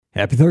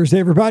Happy Thursday,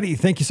 everybody.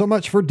 Thank you so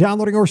much for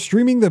downloading or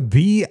streaming the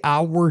Be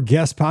Our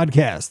Guest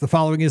podcast. The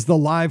following is the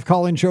live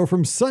call-in show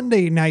from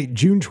Sunday night,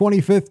 June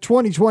 25th,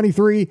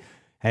 2023.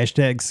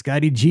 Hashtag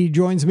Scotty G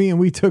joins me, and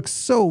we took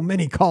so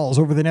many calls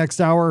over the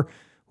next hour.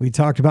 We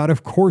talked about,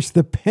 of course,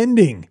 the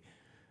pending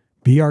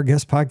Be Our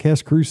Guest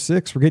podcast Cruise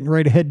 6. We're getting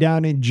ready to head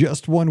down in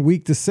just 1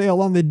 week to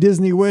sail on the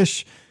Disney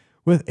Wish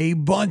with a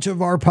bunch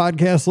of our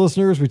podcast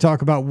listeners. We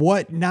talk about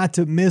what not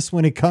to miss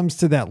when it comes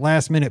to that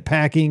last-minute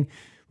packing.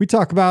 We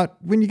talk about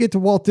when you get to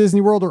Walt Disney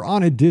World or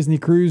on a Disney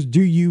cruise,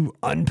 do you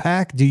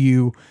unpack? Do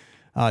you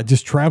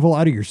just travel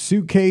out of your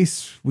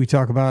suitcase? We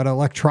talk about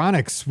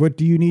electronics. What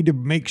do you need to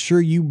make sure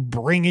you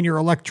bring in your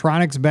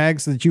electronics bag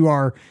so that you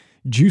are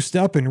juiced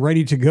up and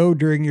ready to go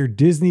during your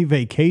Disney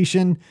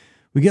vacation?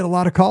 We get a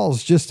lot of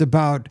calls just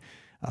about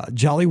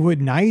Jollywood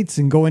Nights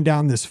and going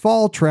down this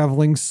fall,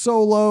 traveling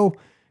solo.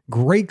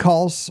 Great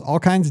calls, all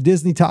kinds of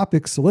Disney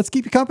topics. So let's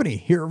keep you company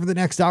here over the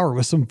next hour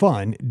with some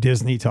fun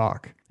Disney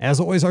talk. As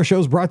always, our show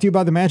is brought to you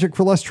by the Magic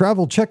for Less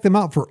Travel. Check them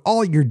out for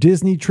all your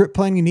Disney trip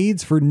planning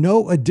needs for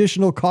no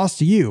additional cost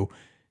to you.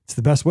 It's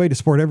the best way to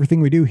support everything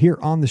we do here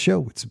on the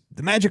show. It's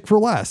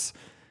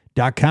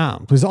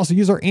themagicforless.com. Please also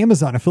use our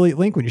Amazon affiliate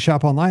link when you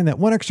shop online. That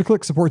one extra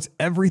click supports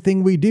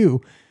everything we do.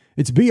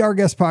 It's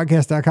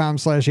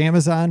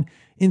beourguestpodcast.com/Amazon.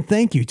 And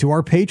thank you to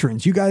our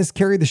patrons. You guys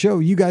carry the show.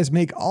 You guys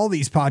make all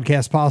these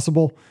podcasts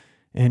possible.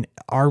 And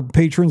our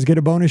patrons get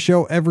a bonus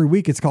show every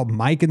week. It's called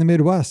Mike in the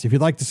Midwest. If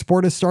you'd like to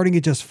support us starting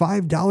at just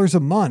 $5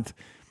 a month,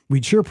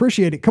 we'd sure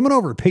appreciate it. Coming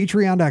over to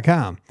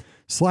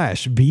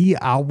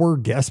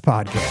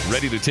patreon.com/beourguestpodcast.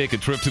 Ready to take a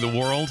trip to the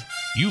world?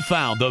 You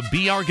found the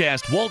Be Our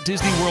Guest Walt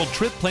Disney World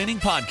Trip Planning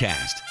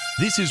Podcast.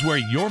 This is where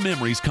your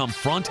memories come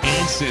front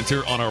and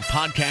center on our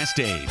podcast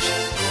stage.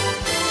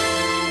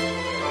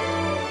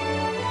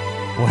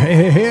 Well,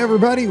 hey,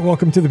 everybody.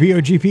 Welcome to the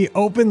BOGP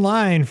Open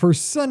Line for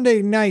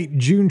Sunday night,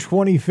 June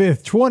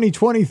 25th,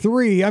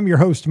 2023. I'm your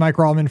host, Mike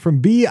Rallman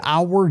from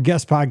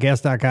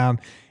beourguestpodcast.com.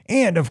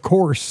 And, of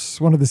course,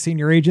 one of the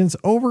senior agents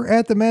over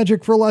at the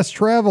Magic for Less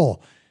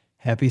Travel.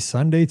 Happy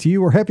Sunday to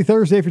you, or happy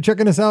Thursday for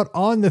checking us out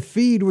on the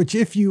feed, which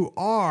if you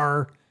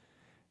are,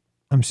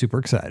 I'm super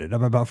excited.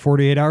 I'm about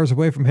 48 hours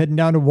away from heading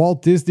down to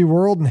Walt Disney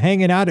World and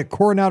hanging out at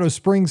Coronado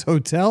Springs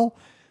Hotel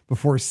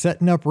before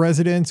setting up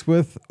residence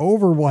with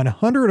over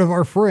 100 of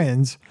our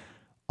friends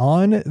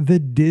on the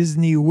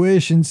Disney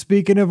Wish. And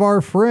speaking of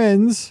our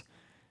friends,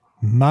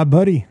 my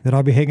buddy that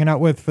I'll be hanging out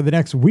with for the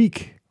next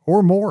week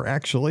or more,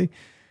 actually,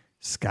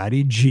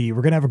 Scotty G.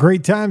 We're going to have a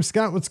great time.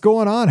 Scott, what's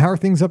going on? How are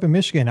things up in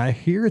Michigan? I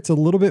hear it's a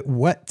little bit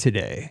wet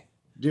today.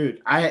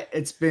 Dude,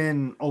 it's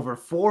been over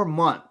 4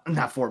 months,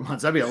 not 4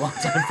 months, that'd be a long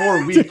time,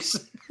 4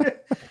 weeks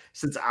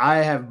since I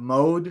have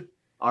mowed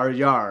our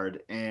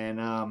yard, and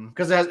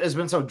because it's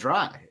been so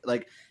dry,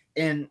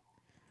 and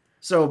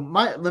so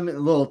a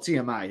little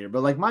TMI here,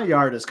 but my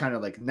yard is kind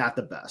of not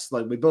the best.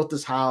 We built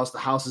this house, the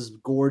house is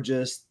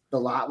gorgeous, the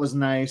lot was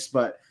nice,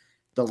 but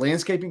the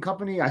landscaping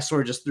company, I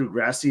sort of just threw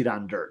grass seed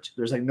on dirt.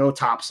 There's no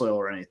topsoil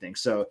or anything,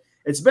 so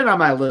it's been on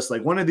my list.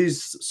 One of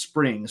these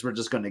springs, we're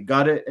just going to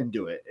gut it and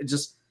do it. It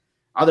just,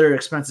 other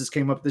expenses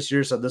came up this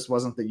year, so this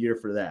wasn't the year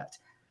for that.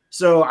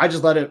 So I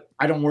just let it,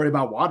 I don't worry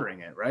about watering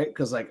it, right?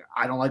 Because I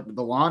don't like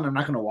the lawn. I'm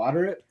not going to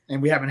water it.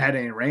 And we haven't had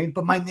any rain.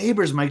 But my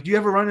neighbors, Mike, do you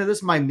ever run into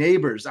this? My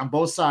neighbors on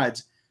both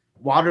sides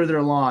water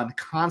their lawn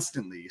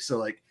constantly.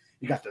 So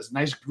you got this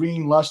nice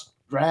green lush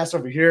grass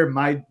over here.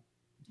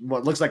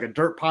 What looks like a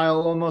dirt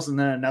pile almost. And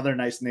then another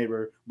nice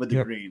neighbor with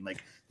the green.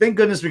 Thank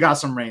goodness we got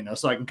some rain though,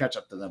 so I can catch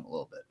up to them a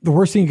little bit. The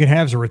worst thing you can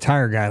have is a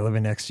retired guy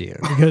living next to you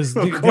because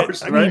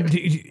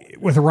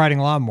with a riding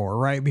lawnmower,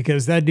 right?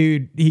 Because that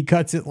dude, he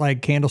cuts it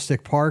like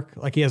Candlestick Park,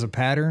 like he has a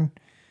pattern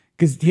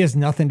because he has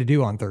nothing to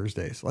do on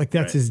Thursdays.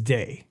 That's his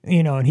day,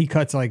 and he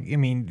cuts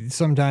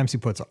sometimes he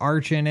puts an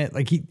arch in it.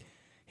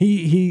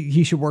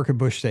 He should work at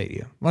Busch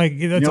Stadium.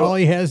 That's all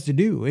he has to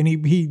do. And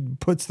he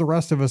puts the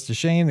rest of us to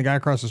shame. The guy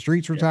across the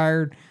street's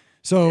retired.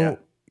 So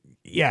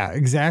yeah,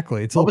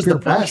 exactly. It's a little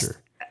peer pressure.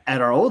 At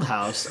our old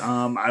house,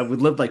 I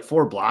would live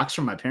 4 blocks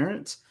from my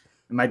parents,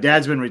 and my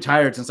dad's been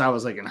retired since I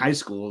was in high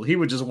school. He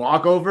would just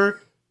walk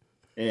over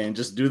and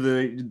just do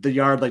the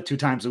yard 2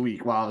 times a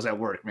week while I was at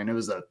work. Man, it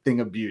was a thing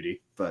of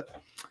beauty,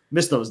 but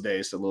missed those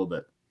days a little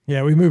bit.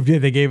 Yeah, we moved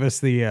in. They gave us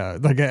the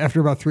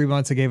after about 3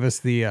 months, they gave us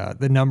the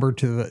number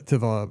to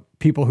the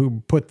people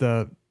who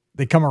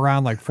they come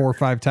around 4 or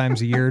 5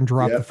 times a year and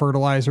drop the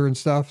fertilizer and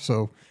stuff.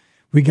 So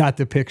we got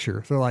the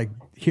picture. They're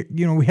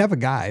we have a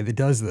guy that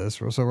does this.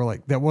 So we're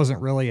that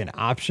wasn't really an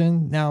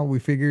option. Now we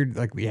figured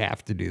we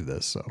have to do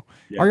this. So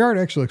our yard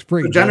actually looks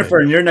pretty good. Jennifer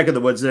in your neck of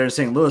the woods there in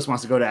St. Louis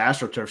wants to go to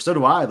AstroTurf. So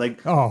do I.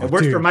 It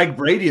works for Mike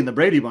Brady and the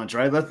Brady Bunch,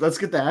 right? Let's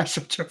get the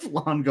AstroTurf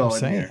lawn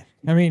going here.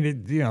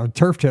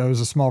 Turf toe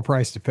is a small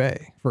price to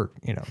pay for,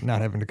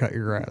 not having to cut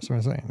your grass.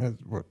 I'm saying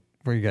that's what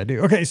you got to do.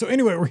 Okay. So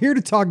anyway, we're here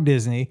to talk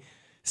Disney.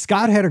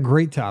 Scott had a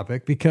great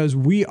topic because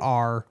we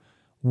are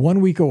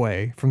 1 week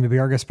away from the Be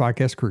Our Guest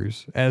podcast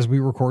cruise. As we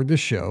record this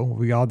show,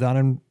 we all down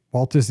in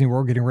Walt Disney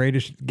World getting ready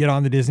to get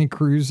on the Disney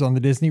cruise on the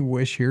Disney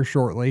Wish here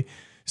shortly.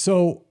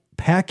 So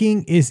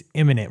packing is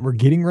imminent. We're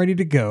getting ready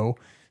to go.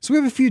 So we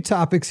have a few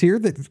topics here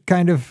that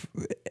kind of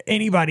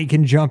anybody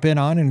can jump in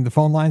on. And the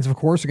phone lines, of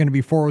course, are going to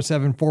be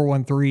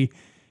 407-413-9395,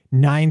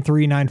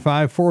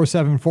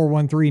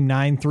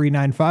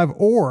 407-413-9395,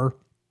 or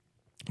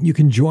you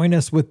can join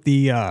us with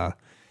the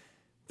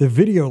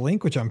video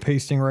link, which I'm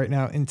pasting right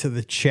now into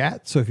the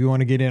chat. So if you want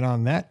to get in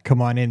on that,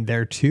 come on in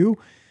there too.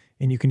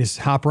 And you can just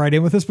hop right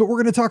in with us. But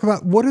we're going to talk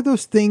about what are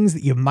those things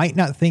that you might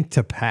not think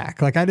to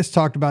pack. Like I just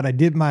talked about, I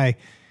did my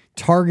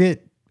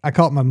Target, I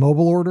call it my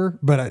mobile order,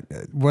 but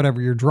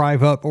whatever your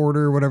drive up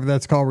order, whatever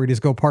that's called, where you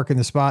just go park in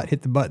the spot,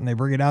 hit the button, they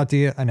bring it out to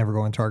you. I never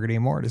go in Target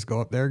anymore. I just go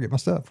up there, get my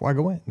stuff. Why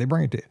go in? They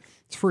bring it to you.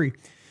 It's free.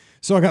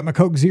 So I got my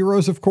Coke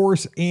Zeros, of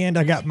course, and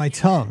I got my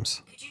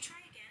Tums. Could you try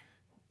again?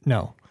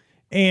 No.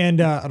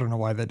 And I don't know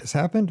why that just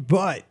happened,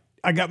 but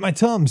I got my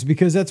Tums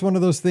because that's one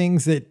of those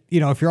things that, you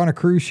know, if you're on a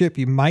cruise ship,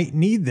 you might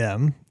need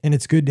them and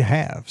it's good to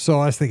have. So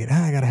I was thinking,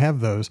 I got to have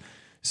those.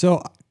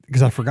 So,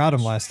 because I forgot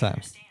them last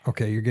time.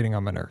 Okay, you're getting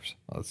on my nerves.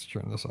 Let's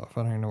turn this off.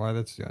 I don't even know why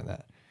that's doing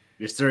that.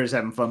 Your story's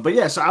having fun. But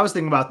yeah, so I was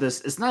thinking about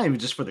this. It's not even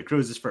just for the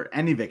cruise, it's for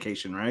any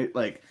vacation, right?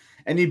 Like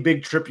any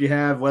big trip you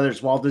have, whether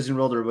it's Walt Disney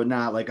World or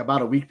whatnot, like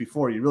about a week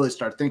before, you really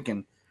start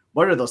thinking,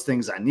 what are those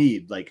things I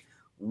need? Like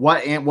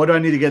what do I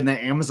need to get in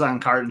the Amazon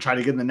cart and try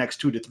to get in the next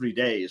 2 to 3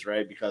 days,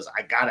 right? Because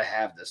I got to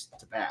have this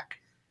to pack.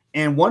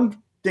 And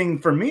one thing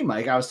for me,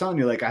 Mike, I was telling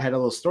you, like I had a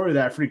little story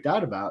that I freaked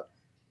out about.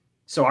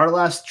 So our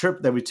last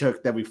trip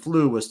that we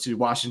flew was to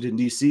Washington,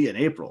 D.C. in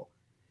April.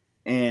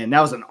 And that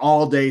was an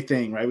all-day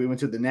thing, right? We went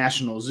to the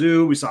National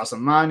Zoo. We saw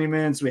some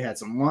monuments. We had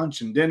some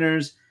lunch and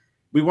dinners.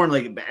 We weren't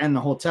like in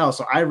the hotel.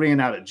 So I ran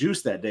out of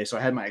juice that day. So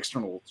I had my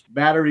external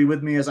battery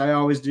with me, as I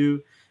always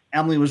do.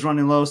 Emily was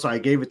running low, so I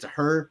gave it to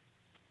her.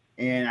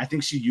 And I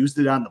think she used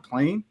it on the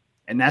plane.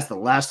 And that's the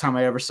last time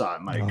I ever saw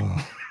it, Mike.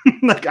 Oh.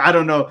 Like, I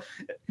don't know.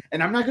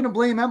 And I'm not going to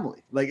blame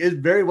Emily. Like, it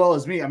very well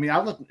as me. I mean,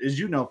 as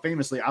you know,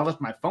 famously, I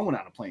left my phone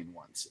on a plane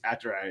once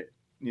after I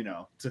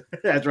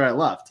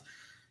left.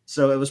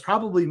 So it was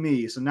probably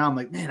me. So now I'm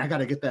like, man, I got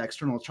to get that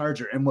external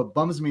charger. And what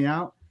bums me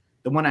out,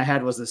 the one I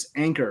had was this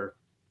Anchor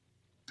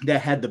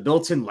that had the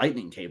built-in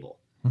lightning cable,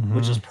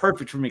 which is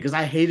perfect for me because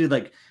I hated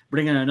like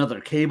bringing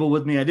another cable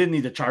with me. I didn't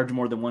need to charge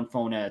more than one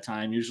phone at a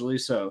time usually.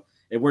 So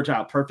it worked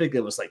out perfect.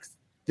 It was like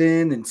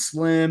thin and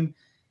slim,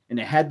 and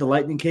it had the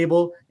lightning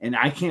cable. And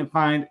I can't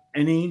find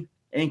any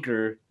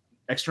Anchor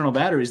external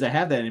batteries that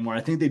have that anymore.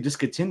 I think they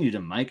discontinued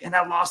them, Mike, and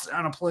I lost it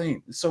on a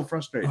plane. It's so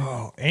frustrating.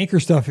 Oh, Anchor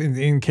stuff,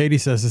 and Katie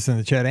says this in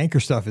the chat, Anchor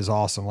stuff is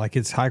awesome. Like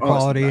it's high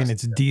quality and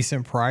it's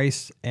decent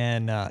price.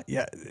 And I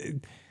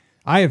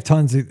have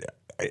tons of,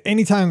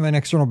 anytime an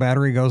external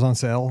battery goes on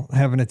sale,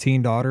 having a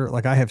teen daughter,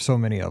 like I have so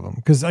many of them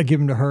because I give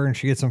them to her and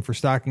she gets them for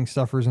stocking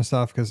stuffers and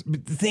stuff. Because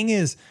the thing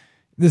is,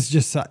 this is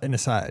just an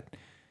aside.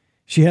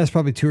 She has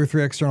probably 2 or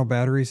 3 external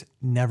batteries,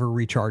 never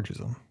recharges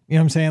them. You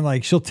know what I'm saying?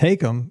 Like she'll take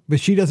them, but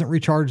she doesn't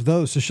recharge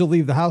those. So she'll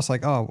leave the house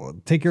like, oh, well,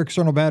 take your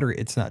external battery.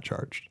 It's not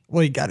charged.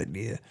 Well, you got it.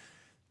 Yeah.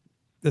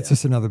 That's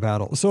just another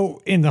battle.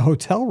 So in the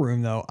hotel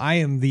room though, I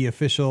am the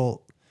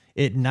official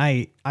at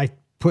night. I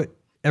put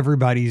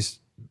everybody's,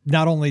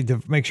 not only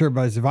to make sure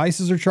everybody's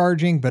devices are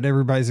charging, but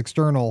everybody's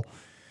external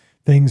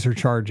things are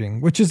charging,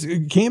 which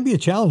can be a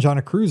challenge on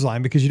a cruise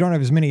line because you don't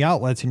have as many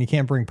outlets and you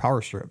can't bring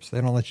power strips.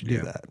 They don't let you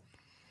do that.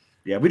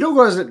 Yeah. We don't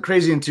go as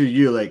crazy into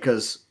you, like,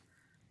 cause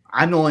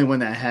I'm the only one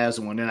that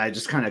has one, and I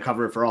just kind of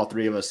cover it for all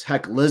 3 of us.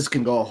 Heck, Liz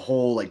can go a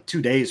whole like 2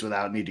 days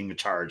without needing a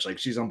charge. Like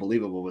she's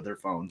unbelievable with her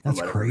phone.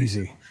 That's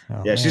crazy.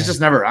 Oh, yeah, man. She's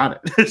just never on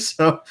it.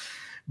 So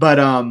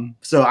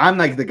I'm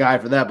like the guy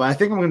for that. But I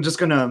think I'm just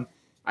gonna,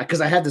 because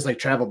I have this like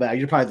travel bag.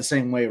 You're probably the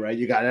same way, right?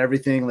 You got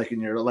everything like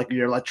in your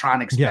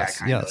electronics bag,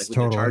 kind of like with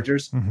your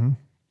chargers. Mm-hmm.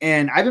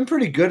 And I've been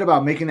pretty good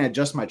about making that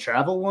just my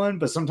travel one.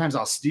 But sometimes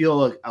I'll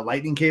steal a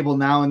lightning cable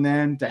now and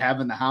then to have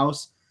in the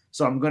house.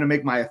 So I'm gonna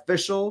make my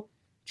official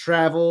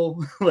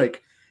travel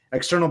like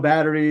external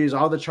batteries,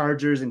 all the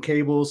chargers and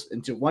cables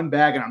into one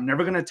bag, and I'm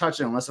never going to touch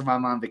it unless if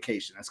I'm on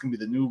vacation. That's going to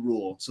be the new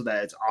rule so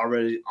that it's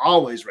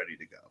always ready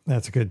to go.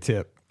 That's a good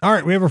tip. All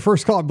right, we have our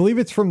first call. I believe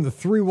it's from the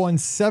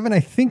 317. I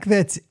think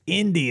that's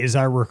Indy, as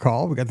I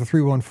recall. We got the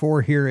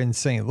 314 here in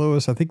St.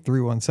 Louis. I think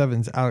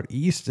 317's out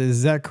east.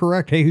 Is that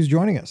correct? Hey, who's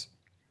joining us?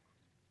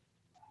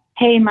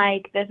 Hey,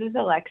 Mike, this is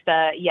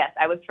Alexa. Yes,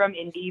 I was from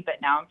Indy, but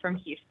now I'm from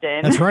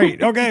Houston. That's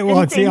right. Okay, well,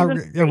 let's see. I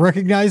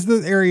recognize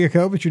the area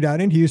code, but you're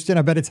down in Houston.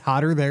 I bet it's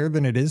hotter there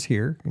than it is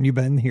here, and you've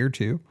been here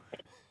too.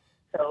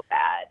 So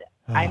bad.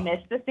 Oh. I miss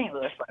the St.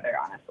 Louis weather,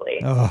 honestly.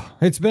 Oh,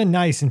 it's been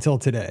nice until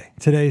today.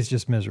 Today's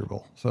just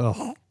miserable.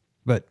 So,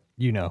 but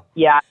you know.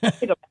 Yeah,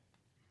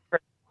 for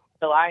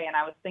July, and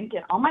I was thinking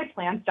all my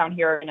plants down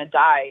here are going to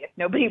die if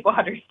nobody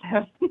waters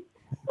them.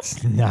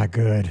 It's not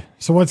good.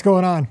 So what's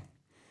going on?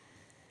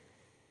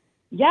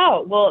 Yeah,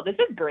 well, this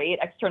is great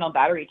external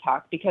battery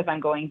talk because I'm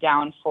going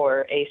down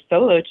for a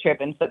solo trip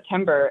in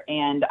September,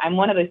 and I'm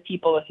one of those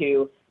people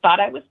who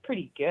thought I was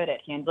pretty good at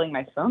handling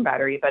my phone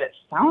battery, but it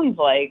sounds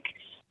like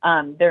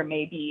there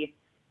may be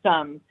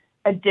some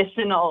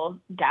additional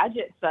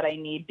gadgets that I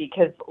need,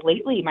 because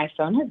lately my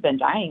phone has been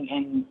dying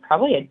in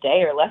probably a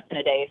day or less than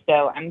a day.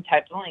 So I'm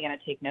definitely going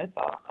to take notes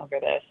over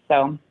this.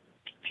 So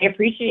I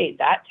appreciate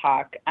that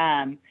talk.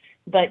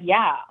 But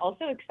yeah,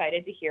 also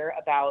excited to hear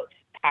about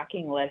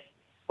packing lists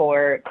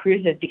for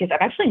cruises, because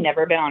I've actually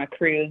never been on a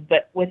cruise,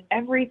 but with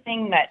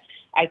everything that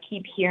I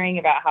keep hearing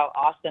about how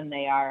awesome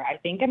they are, I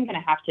think I'm going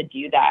to have to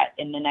do that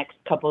in the next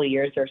couple of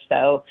years or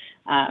so.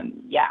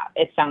 Yeah,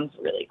 it sounds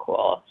really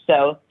cool.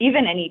 So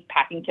even any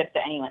packing tips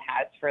that anyone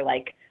has for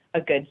like a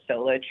good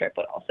solo trip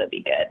would also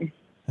be good.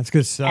 That's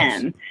good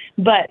stuff.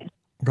 But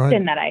the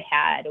question that I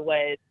had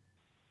was,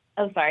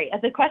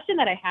 the question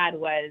that I had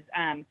was,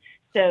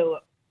 so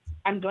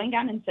I'm going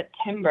down in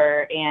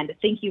September, and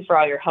thank you for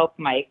all your help,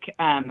 Mike,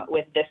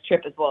 with this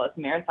trip as well as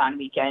marathon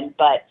weekend.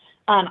 But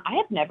I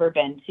have never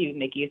been to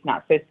Mickey's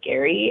Not So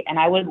Scary, and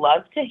I would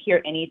love to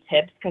hear any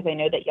tips, because I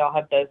know that y'all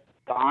have those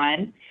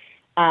gone.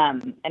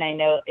 And I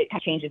know it kind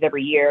of changes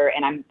every year,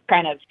 and I'm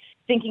kind of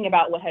thinking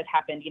about what has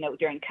happened,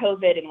 during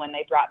COVID and when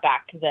they brought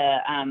back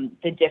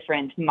the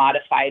different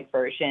modified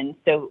versions.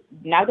 So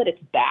now that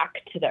it's back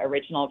to the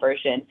original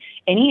version,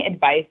 any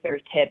advice or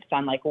tips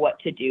on like what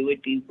to do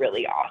would be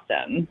really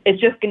awesome. It's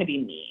just going to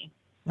be me.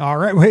 All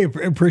right. We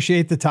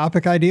appreciate the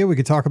topic idea. We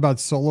could talk about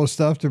solo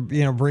stuff to,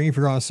 bring if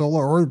you're on a solo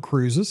or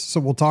cruises. So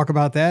we'll talk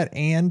about that.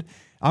 And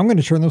I'm going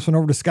to turn this one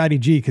over to Scotty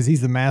G, because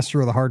he's the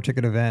master of the hard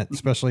ticket event,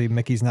 especially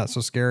Mickey's Not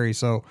So Scary.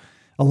 So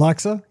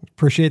Alexa,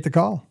 appreciate the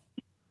call.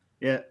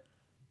 Yeah.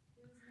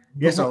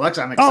 Yeah, so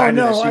Alexa, I'm excited.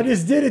 Oh, no, I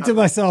just did it to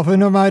myself. I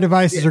know my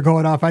devices are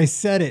going off. I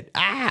said it.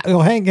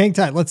 Hang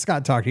tight. Let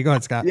Scott talk to you. Go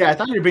ahead, Scott. Yeah, I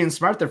thought you were being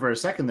smart there for a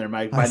second there,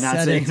 Mike, by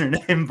not saying her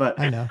name. But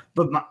I know.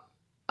 But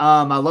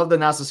I love the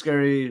Not So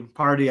Scary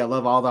party. I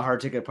love all the hard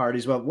ticket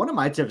parties. But one of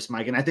my tips,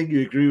 Mike, and I think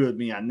you agree with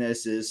me on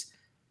this, is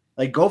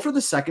like go for the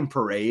second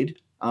parade.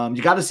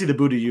 You got to see the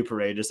Boo-to-You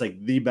parade. It's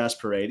like the best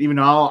parade, even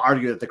though I'll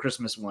argue that the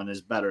Christmas one is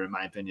better in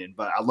my opinion.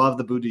 But I love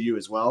the Boo-to-You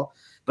as well.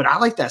 But I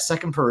like that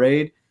second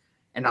parade.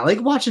 And I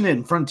like watching it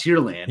in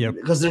Frontierland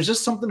because there's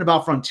just something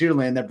about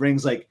Frontierland that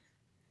brings like,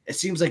 it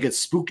seems like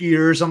it's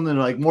spookier or something,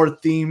 like more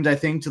themed, I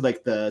think, to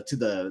like to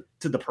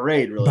the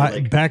parade,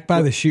 really. Back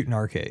by the shooting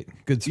arcade.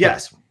 Good spot.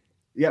 Yes.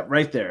 Yeah,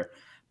 right there.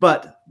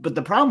 But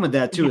the problem with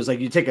that too is like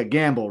you take a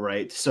gamble,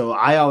 right? So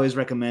I always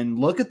recommend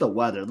look at the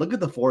weather, look at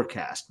the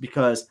forecast,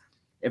 because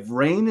if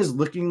rain is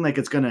looking like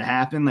it's going to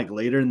happen like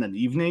later in the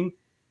evening,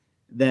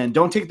 then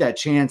don't take that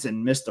chance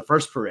and miss the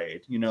first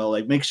parade.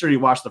 Like make sure you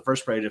watch the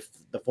first parade if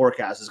the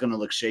forecast is going to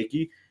look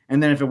shaky.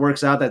 And then if it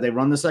works out that they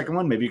run the second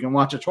one, maybe you can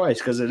watch it twice,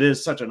 because it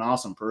is such an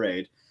awesome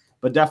parade.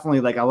 But definitely,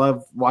 like, I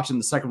love watching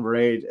the second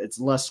parade. It's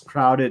less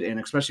crowded, and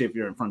especially if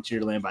you're in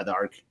Frontierland by the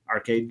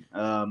arcade,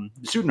 the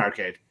shooting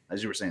arcade,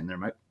 as you were saying there,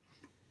 Mike.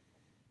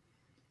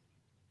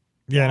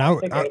 Yeah,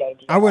 and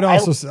I would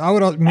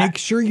also make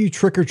sure you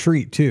trick or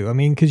treat too. I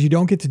mean, because you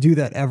don't get to do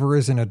that ever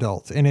as an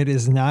adult, and it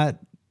is not.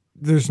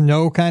 There's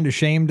no kind of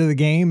shame to the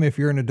game. If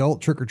you're an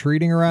adult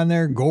trick-or-treating around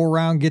there, go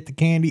around, get the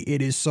candy. It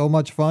is so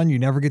much fun. You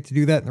never get to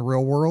do that in the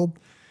real world.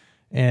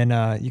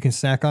 And you can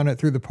snack on it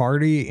through the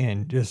party,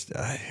 and just,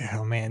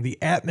 the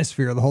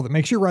atmosphere of the whole thing.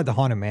 Make sure you ride the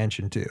Haunted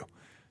Mansion too.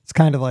 It's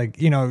kind of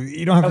like, you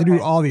don't have to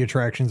do all the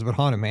attractions, but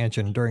Haunted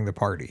Mansion during the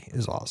party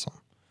is awesome.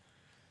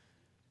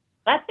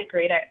 That's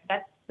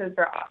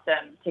super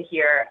awesome to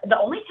hear. The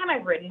only time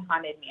I've ridden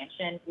Haunted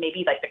Mansion,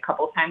 maybe like the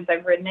couple times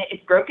I've ridden it,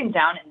 it's broken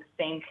down in the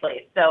same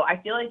place. So I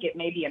feel like it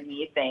may be a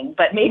me thing,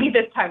 but maybe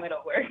this time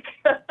it'll work.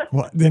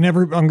 Well, then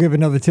I'm going to give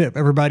another tip.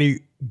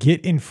 Everybody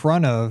get in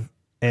front of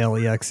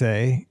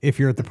Alexa if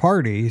you're at the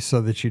party,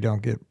 so that you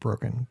don't get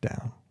broken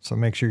down. So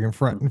make sure you're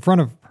in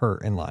front of her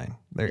in line.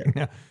 There you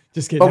go.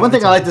 Just get. But one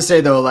thing I like to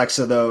say though,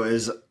 Alexa, though,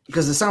 is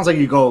because it sounds like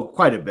you go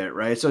quite a bit,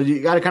 right? So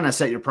you got to kind of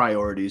set your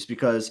priorities,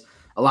 because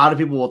a lot of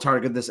people will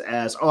target this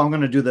as, I'm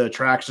going to do the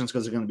attractions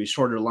because they're going to be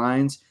shorter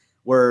lines.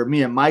 Where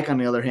me and Mike, on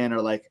the other hand,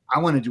 are like, I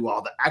want to do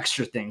all the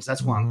extra things.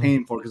 That's what I'm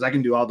paying for, because I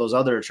can do all those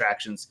other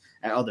attractions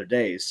at other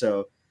days.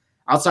 So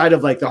outside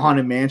of like the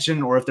Haunted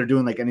Mansion, or if they're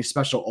doing like any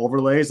special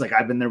overlays, like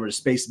I've been there where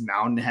Space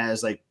Mountain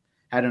has like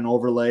had an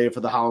overlay for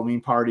the Halloween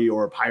party,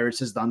 or Pirates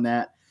has done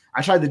that.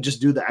 I tried to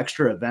just do the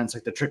extra events,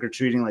 like the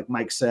trick-or-treating, like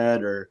Mike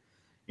said, or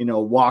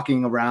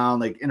walking around,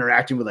 like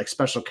interacting with like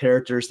special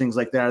characters, things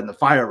like that. And the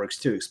fireworks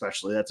too,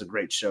 especially. That's a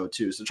great show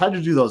too. So try to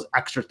do those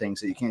extra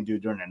things that you can't do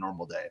during a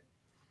normal day.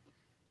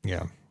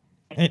 Yeah.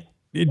 No,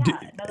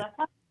 that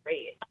sounds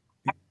great.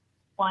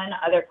 One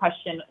other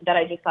question that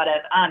I just thought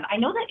of. I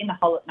know that in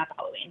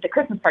the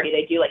Christmas party,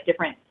 they do like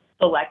different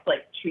select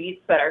like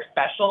treats that are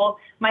special.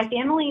 My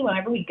family,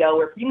 whenever we go,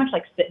 we're pretty much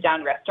like sit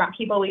down restaurant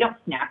people. We don't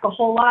snack a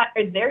whole lot.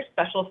 Are there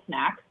special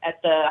snacks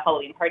at the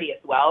Halloween party as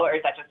well, or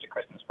is that just a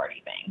Christmas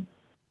party thing?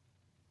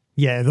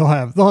 Yeah, they'll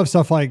have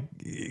stuff like,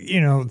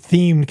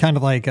 themed kind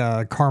of like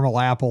caramel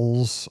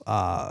apples,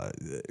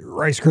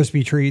 Rice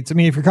Krispie treats. I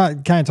mean, if you're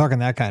kind of talking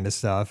that kind of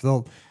stuff,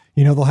 they'll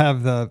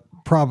have the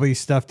probably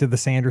stuff to the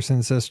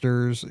Sanderson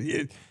sisters.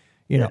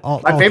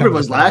 My favorite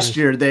was last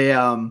year.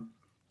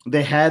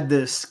 They had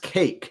this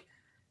cake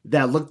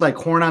that looked like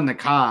corn on the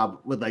cob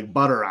with like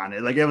butter on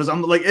it. Like it was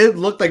like it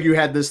looked like you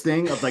had this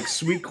thing of like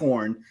sweet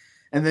corn,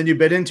 and then you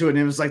bit into it and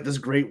it was like this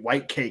great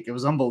white cake. It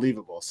was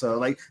unbelievable. So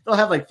like they'll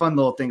have like fun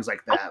little things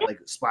like that, like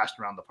splashed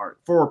around the park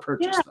for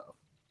purchase though.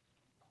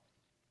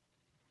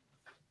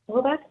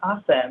 Well, that's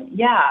awesome.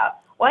 Yeah.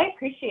 Well, I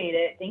appreciate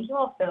it. Thank you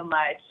all so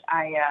much.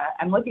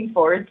 I'm looking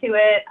forward to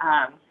it.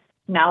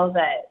 Now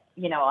that,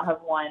 I'll have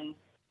one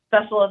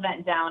special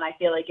event down, I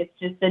feel like it's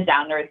just a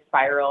downward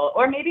spiral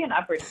or maybe an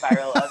upward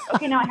spiral of,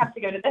 okay, now I have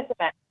to go to this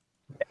event.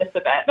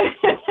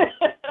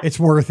 It's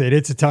worth it.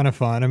 It's a ton of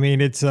fun. I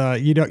mean, it's,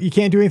 you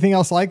can't do anything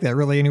else like that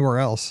really anywhere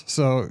else.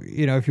 So,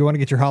 if you want to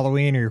get your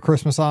Halloween or your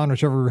Christmas on,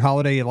 whichever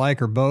holiday you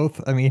like or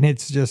both, I mean,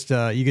 it's just,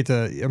 you get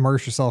to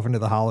immerse yourself into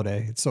the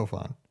holiday. It's so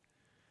fun.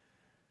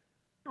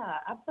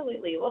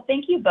 Absolutely. Well,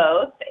 thank you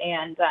both.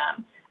 And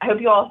I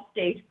hope you all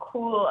stay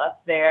cool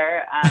up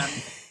there.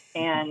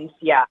 And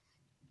yeah,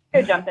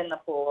 go jump in the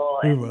pool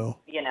and, we will.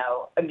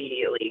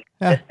 Immediately.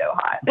 It's so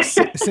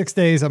hot. 6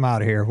 days, I'm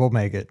out of here. We'll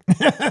make it.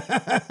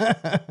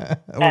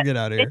 We'll get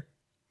out of here.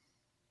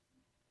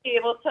 Be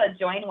able to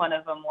join one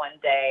of them one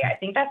day. I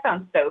think that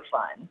sounds so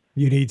fun.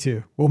 You need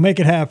to. We'll make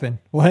it happen.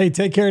 Well, hey,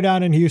 take care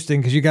down in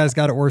Houston because you guys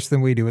got it worse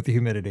than we do with the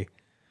humidity.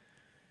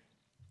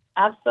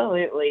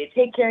 Absolutely.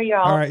 Take care, y'all.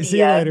 All right. See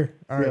you later.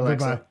 All right.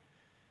 Bye-bye.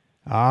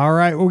 All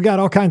right. Well, we got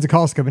all kinds of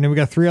calls coming in. We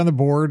got 3 on the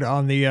board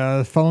on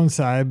the phone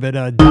side, but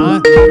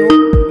Don,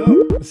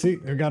 see,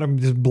 we got him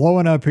just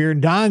blowing up here.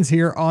 And Don's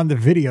here on the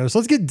video. So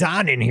let's get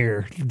Don in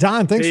here.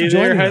 Don, thanks for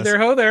joining us. Hi there.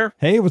 Ho there.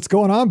 Hey, what's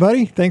going on,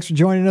 buddy? Thanks for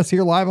joining us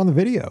here live on the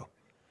video.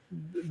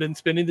 Been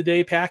spending the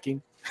day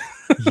packing.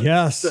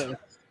 Yes. So,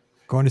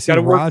 going to see Got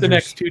to work Rogers the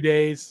next 2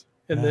 days.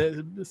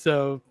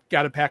 So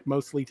got to pack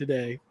mostly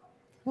today.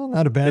 Well,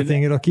 not a bad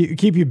thing. It'll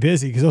keep you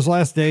busy because those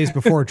last days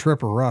before a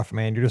trip are rough,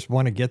 man. You just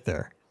want to get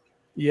there.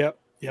 Yep.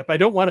 I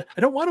don't want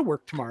to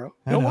work tomorrow.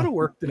 I don't want to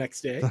work the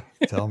next day.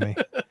 Tell me.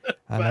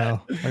 I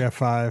know. I got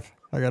 5.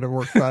 I got to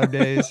work 5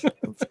 days.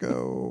 Let's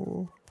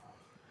go.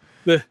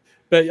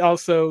 But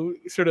also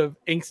sort of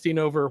angsting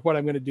over what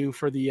I'm going to do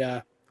for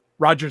the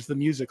Rogers the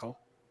Musical,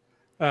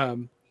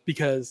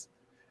 because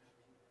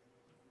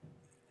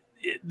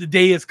the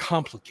day is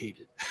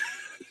complicated.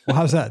 Well,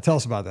 how's that? Tell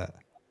us about that.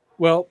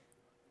 Well,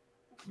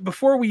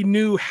 before we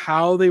knew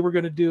how they were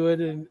going to do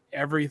it and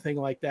everything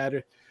like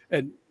that,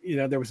 and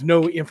there was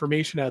no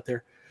information out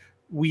there,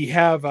 we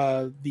have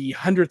the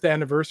 100th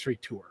anniversary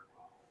tour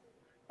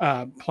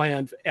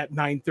planned at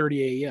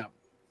 9:30 a.m.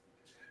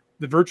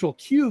 The virtual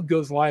queue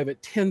goes live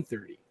at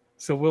 10:30,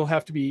 so we'll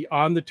have to be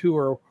on the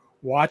tour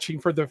watching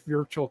for the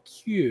virtual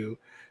queue.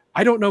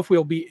 I don't know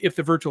if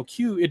the virtual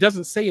queue, it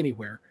doesn't say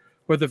anywhere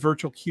where the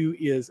virtual queue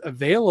is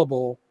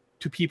available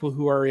to people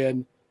who are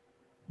in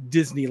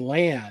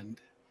Disneyland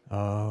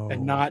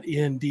and not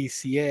in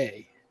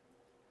DCA.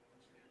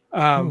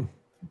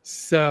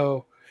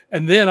 So,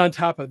 and then on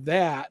top of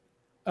that,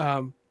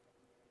 of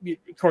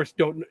course,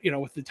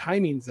 with the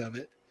timings of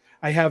it,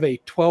 I have a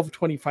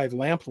 12:25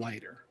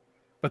 lamplighter,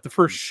 but the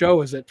first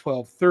show is at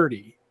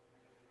 12:30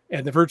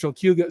 and the virtual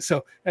queue goes.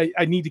 So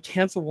I need to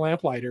cancel the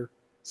lamplighter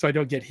so I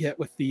don't get hit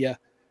with the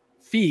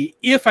fee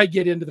if I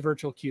get into the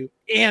virtual queue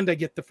and I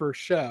get the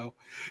first show.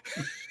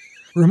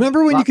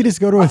 Remember when you could just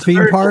go to a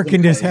theme park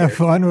and just have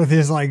fun with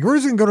his, like, we're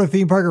just going to go to a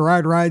theme park and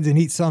ride rides and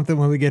eat something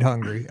when we get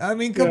hungry. I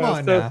mean, come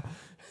on now.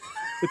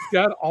 It's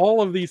got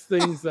all of these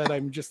things that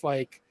I'm just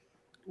like,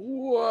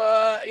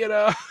 what,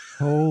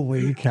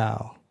 Holy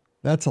cow.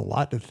 That's a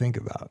lot to think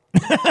about.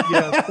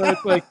 Yeah. So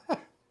it's like,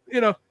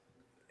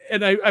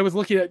 and I was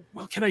looking at,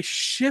 well, can I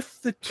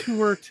shift the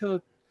tour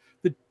to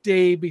the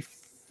day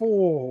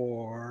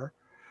before?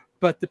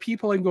 But the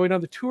people I'm going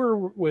on the tour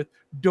with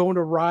don't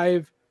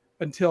arrive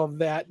until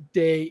that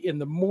day in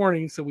the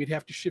morning, so we'd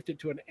have to shift it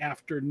to an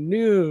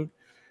afternoon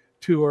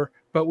tour.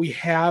 But we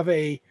have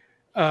a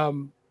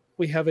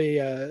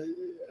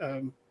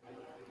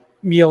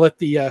meal at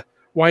the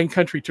Wine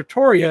Country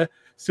Trattoria,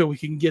 so we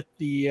can get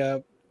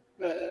the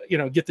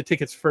get the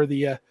tickets for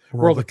the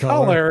World of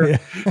Color. Yeah.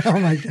 Oh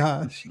my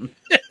gosh!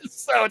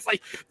 So it's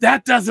like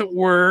that doesn't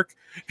work.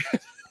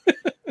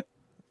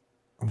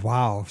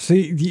 Wow.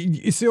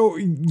 See, so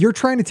you're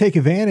trying to take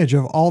advantage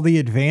of all the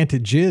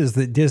advantages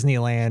that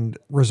Disneyland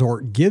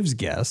Resort gives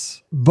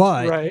guests,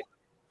 but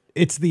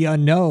it's the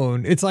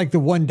unknown. It's like the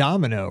one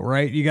domino,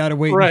 right? You got to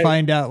wait and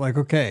find out, like,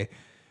 okay,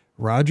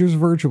 Rogers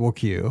virtual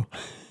queue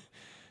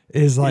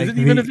is like, is it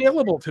even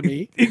available to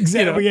me?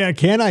 Exactly. Yeah.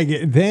 Can I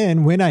get,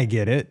 then when I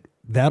get it,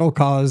 that'll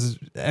cause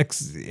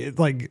X,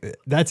 like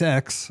that's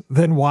X,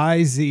 then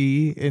Y,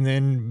 Z, and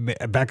then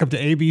back up to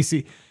A, B,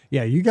 C.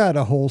 Yeah, you got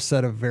a whole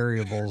set of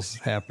variables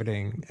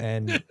happening,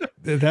 and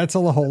that's a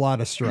whole lot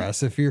of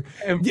stress. If you're,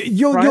 and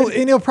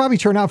it'll probably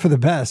turn out for the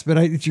best.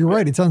 But you're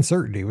right; it's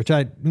uncertainty, which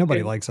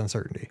nobody likes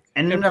uncertainty.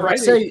 And I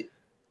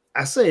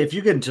say if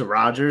you get into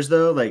Rogers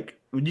though, like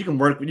you can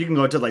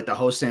go to like the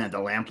host stand at the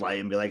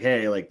Lamplight and be like,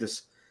 hey, like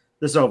this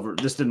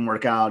didn't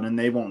work out, and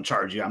they won't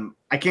charge you.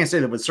 I can't say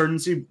that with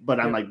certainty, but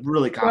I'm like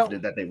really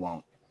confident that they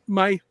won't.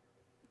 My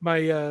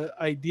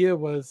idea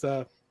was,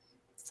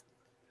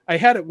 I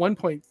had at one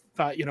point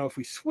thought, if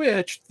we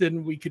switched,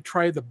 then we could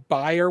try the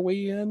buy our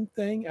way in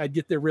thing. I'd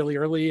get there really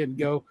early and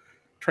go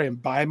try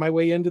and buy my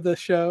way into the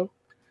show.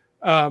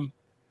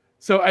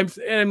 So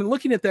I'm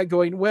looking at that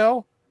going,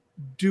 well,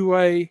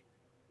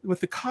 with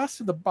the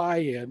cost of the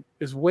buy-in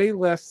is way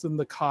less than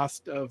the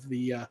cost of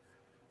the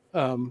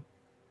the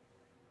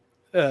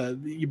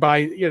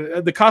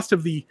cost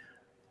of the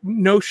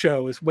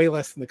no-show is way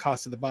less than the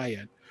cost of the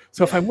buy-in.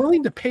 So if I'm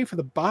willing to pay for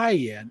the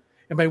buy-in,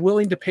 am I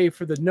willing to pay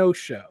for the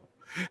no-show?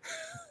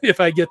 If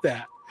I get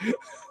that.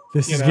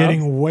 This is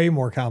getting way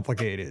more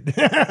complicated.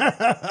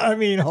 I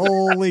mean,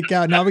 holy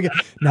cow.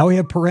 Now we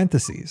have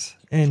parentheses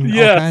and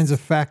all kinds of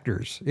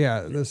factors.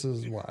 Yeah, this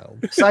is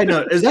wild. Side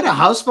note, is that a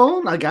house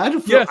phone? Like I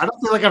don't feel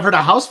like I've heard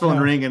a house phone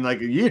ring in like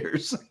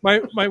years.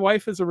 My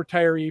wife is a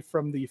retiree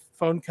from the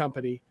phone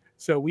company,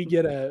 so we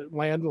get a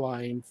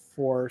landline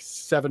for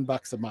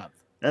 $7 a month.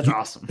 That's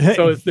awesome.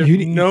 So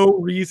there's no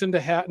reason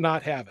to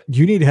not have it.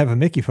 You need to have a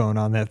Mickey phone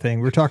on that thing.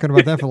 We're talking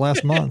about that for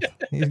last month.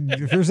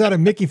 If there's not a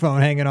Mickey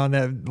phone hanging on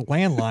that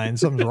landline,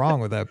 something's wrong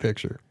with that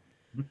picture.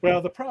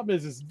 Well, the problem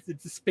is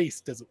the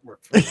space doesn't work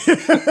for me.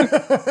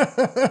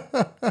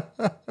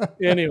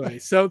 Anyway,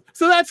 so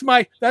that's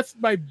my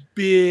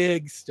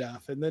big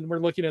stuff. And then we're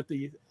looking at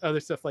the other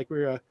stuff, like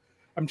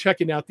I'm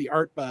checking out the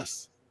art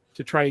bus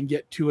to try and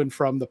get to and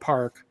from the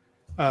park.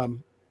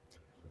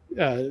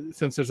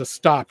 Since there's a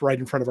stop right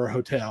in front of our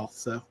hotel.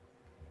 So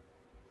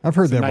I've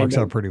heard that works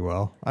out pretty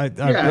well. I've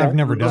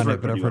never done it,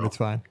 but I've heard it's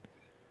fine.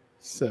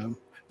 So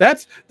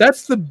that's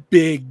the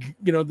big,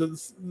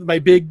 my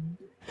big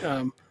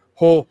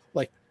whole,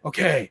 like,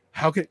 okay,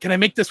 how can I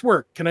make this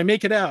work? Can I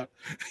make it out?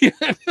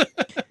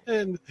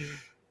 And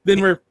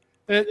then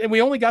we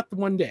only got the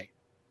one day.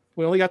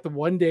 We only got the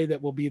one day that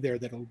we'll be there.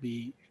 That'll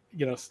be,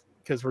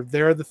 because we're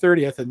there the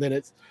 30th, and then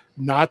it's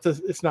not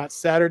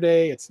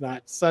Saturday. It's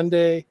not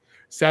Sunday.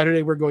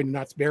 Saturday we're going to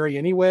Knott's Berry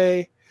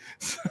anyway.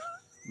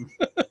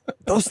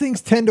 Those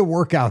things tend to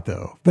work out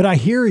though, but I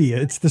hear you.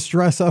 It's the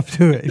stress up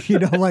to it,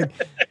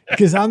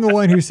 because I'm the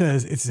one who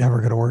says it's never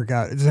going to work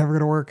out. It's never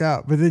going to work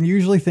out. But then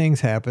usually things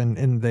happen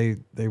and they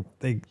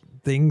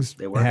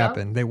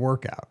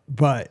work out.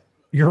 But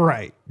you're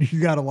right.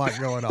 You got a lot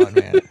going on,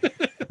 man.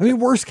 I mean,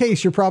 worst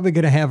case, you're probably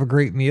going to have a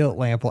great meal at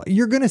Lamplight.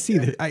 You're going to see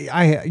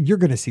that. You're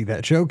going to see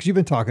that show because you've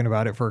been talking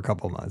about it for a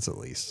couple months at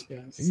least.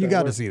 Yeah, so you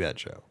got to see that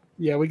show.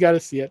 Yeah, we got to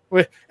see it.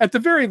 At the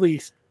very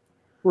least,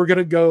 we're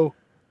gonna go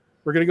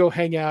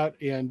hang out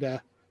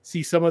and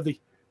see some of the.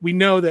 We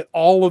know that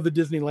all of the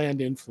Disneyland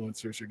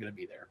influencers are going to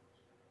be there.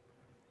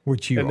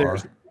 Which you are.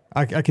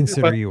 I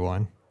consider you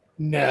one.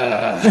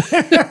 No,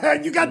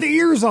 you got the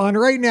ears on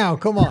right now.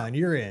 Come on,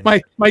 you're in.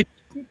 My.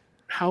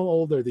 How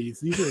old are these?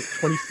 These are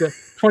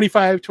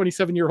 25,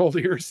 27-year-old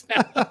ears.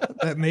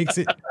 That means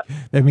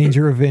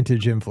you're a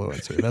vintage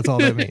influencer. That's all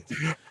that means.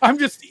 I'm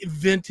just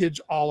vintage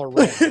all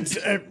around.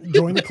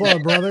 Join the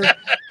club, brother.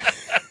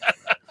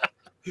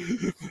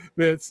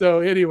 So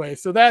anyway,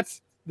 so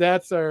that's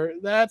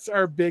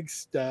our big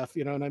stuff,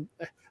 and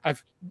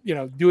I've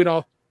doing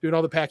all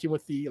the packing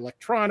with the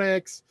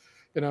electronics.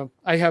 I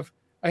have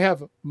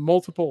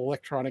multiple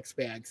electronics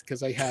bags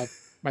because I have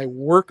my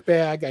work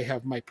bag, I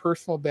have my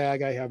personal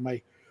bag, I have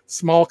my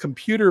small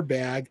computer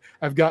bag,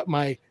 I've got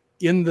my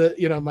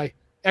my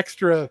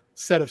extra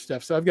set of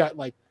stuff. So I've got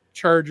like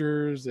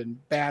chargers and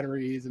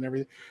batteries and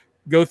everything.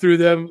 Go through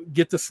them,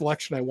 get the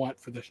selection I want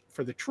for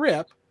the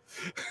trip.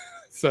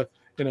 So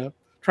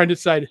trying to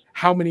decide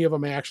how many of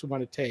them I actually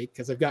want to take,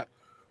 because I've got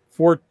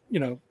for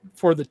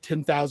the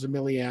 10,000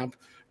 milliamp,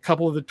 a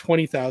couple of the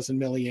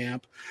 20,000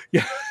 milliamp.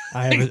 Yeah,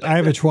 I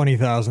have a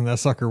 20,000. That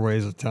sucker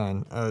weighs a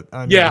ton. I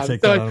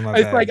take that out of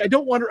my bag. Like I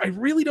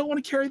really don't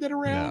want to carry that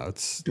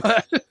around. No,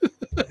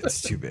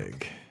 it's too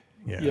big.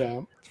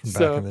 Yeah. From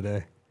back in the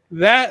day.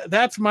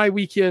 That's my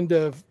weekend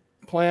of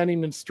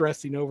planning and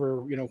stressing over.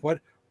 What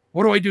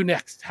do I do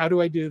next? How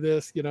do I do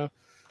this? The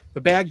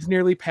bag's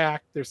nearly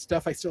packed. There's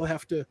stuff I still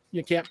have to.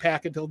 You can't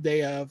pack until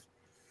day of.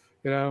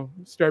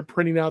 Start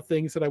printing out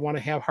things that I want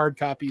to have hard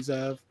copies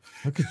of.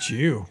 Look at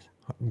you.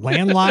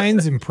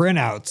 Landlines and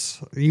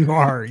printouts. You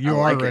are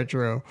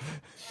retro.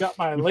 Got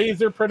my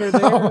laser printer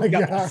there.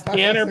 Got my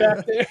scanner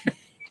back there.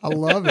 I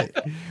love it.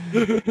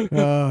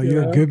 Oh,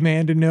 you're a good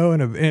man to know in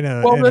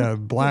a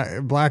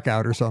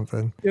blackout or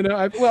something.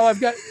 I'm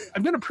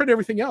going to print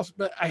everything else,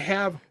 but I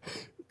have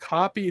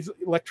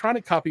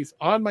electronic copies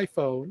on my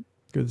phone.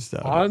 Good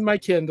stuff. On my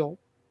Kindle,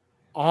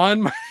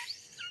 on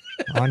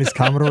his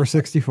Commodore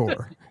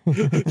 64.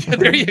 Yeah,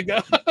 there you go.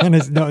 And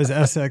his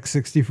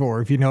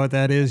SX64. If you know what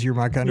that is, you're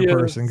my kind of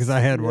person, because I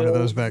had one of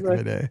those back in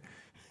the day.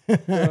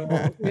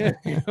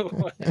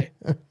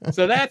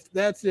 So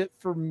that's it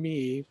for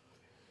me.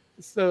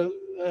 So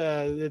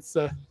it's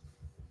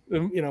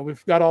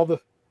we've got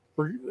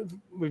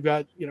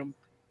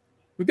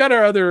we've got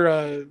our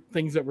other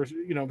things that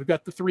we've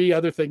got the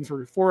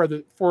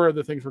four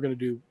other things we're going to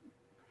do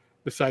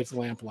besides the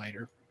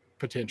Lamplighter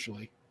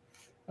potentially.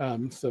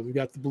 So we've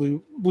got the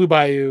Blue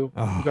Bayou,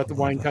 we've got the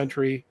Wine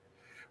Country,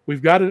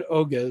 we've got an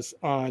Oga's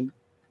on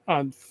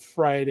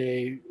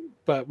Friday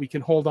but we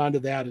can hold on to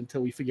that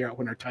until we figure out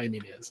when our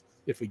timing is,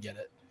 if we get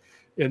it.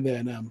 And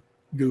then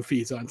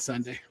Goofy's on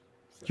Sunday.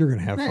 You're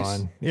gonna have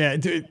fun. Yeah,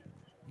 dude,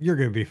 you're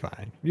gonna be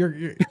fine. You're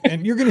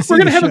gonna see we're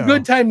gonna have show. a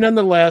good time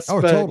nonetheless.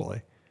 Oh,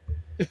 totally.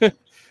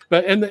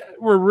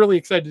 We're really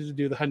excited to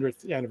do the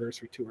 100th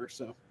anniversary tour.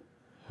 So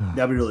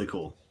that'd be really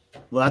cool.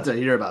 We'll have to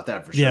hear about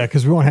that for sure. Yeah,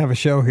 because we won't have a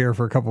show here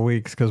for a couple of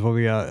weeks because we'll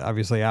be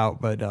obviously out.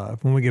 But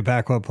when we get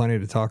back, we'll have plenty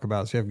to talk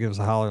about. So you have to give us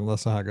a holler and let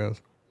us know how it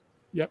goes.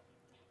 Yep.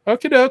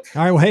 Okie doke.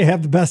 All right. Well, hey,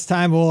 have the best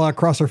time. We'll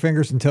cross our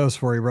fingers and toes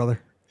for you,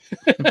 brother.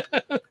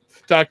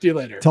 Talk to you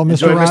later. Tell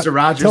Mr.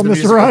 Rogers. Tell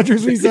Mr.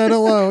 Rogers we said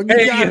hello.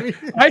 Hey,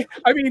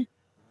 I mean,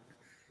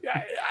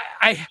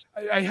 I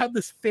have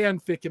this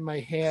fanfic in my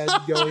head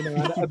going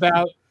on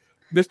about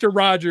Mr.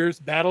 Rogers,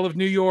 Battle of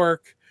New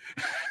York.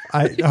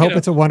 I hope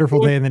it's a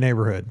wonderful day in the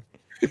neighborhood.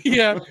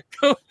 Yeah,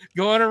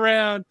 going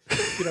around,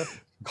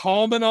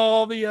 calming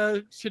all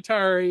the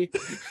Shatari.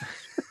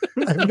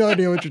 I have no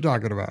idea what you're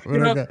talking about.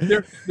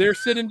 Okay. They're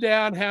sitting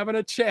down having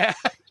a chat.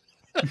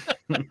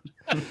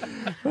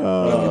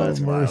 That's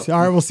mercy.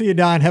 All right, we'll see you,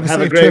 Don. Have a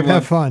safe trip.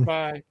 Have fun.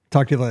 Bye.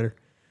 Talk to you later.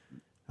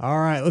 All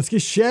right, let's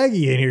get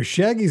Shaggy in here.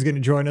 Shaggy's going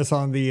to join us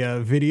on the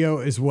video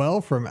as well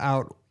from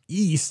out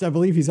east. I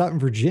believe he's out in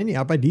Virginia,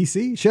 out by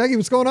DC. Shaggy,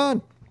 what's going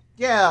on?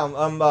 Yeah,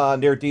 I'm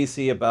near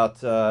DC,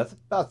 it's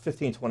about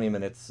 15, 20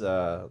 minutes,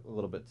 a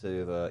little bit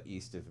to the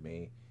east of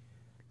me.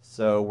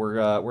 So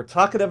we're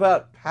talking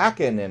about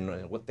packing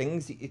and what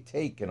things you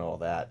take and all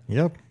that.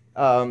 Yep.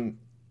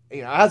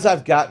 As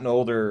I've gotten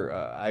older,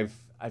 I've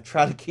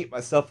tried to keep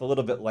myself a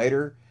little bit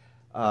lighter.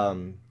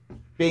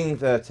 Being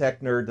the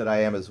tech nerd that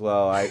I am as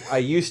well, I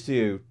used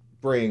to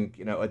bring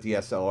a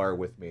DSLR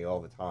with me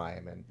all the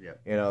time, and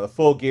the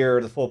full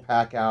gear, the full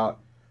pack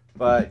out.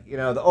 But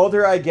the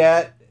older I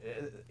get,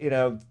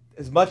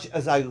 as much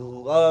as I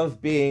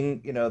love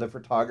being the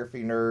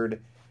photography nerd,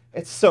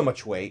 it's so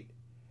much weight,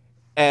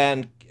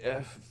 and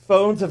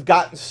phones have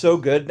gotten so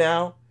good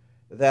now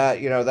that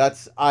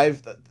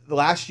the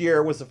last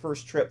year was the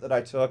first trip that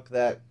I took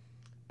that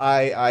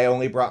I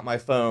only brought my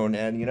phone,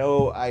 and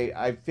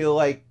I feel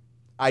like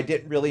I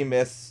didn't really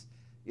miss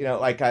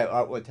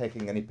I was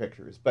taking any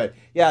pictures. But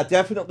yeah,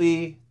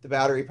 definitely the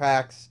battery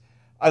packs.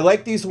 I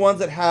like these ones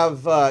that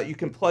have you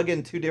can plug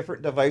in 2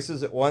 different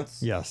devices at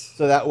once. Yes.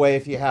 So that way,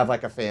 if you have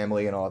like a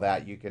family and all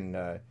that, you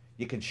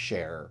can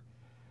share.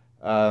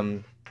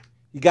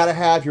 You got to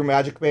have your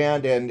Magic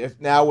Band, and if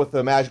now with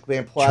the Magic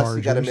Band Plus,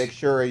 you got to make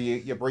sure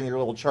you bring your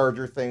little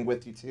charger thing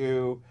with you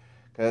too,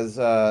 because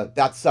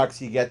that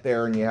sucks. You get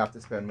there and you have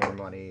to spend more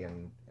money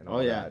and all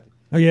that.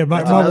 Oh yeah,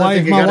 my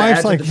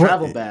wife's like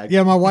travel bag.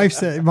 Yeah, my wife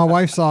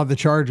saw the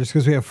chargers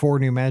because we have 4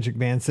 new Magic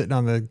Bands sitting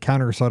on the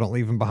counter, so I don't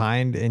leave them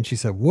behind. And she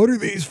said, "What are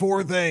these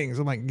 4 things?"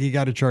 I'm like, "You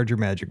got to charge your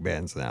Magic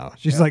Bands now."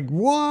 She's like,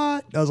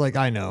 "What?" I was like,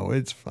 "I know,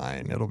 it's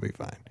fine. It'll be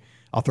fine.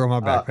 I'll throw my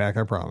backpack.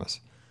 I promise."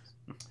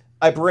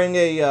 I bring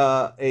a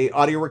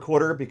audio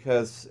recorder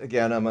because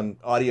again, I'm an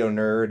audio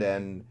nerd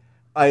and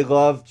I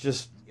love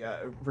just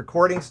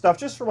recording stuff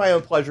just for my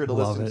own pleasure to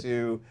listen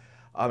to.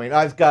 I mean,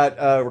 I've got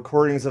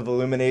recordings of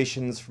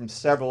illuminations from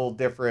several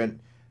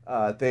different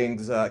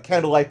things,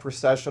 candlelight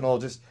processional,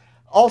 just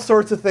all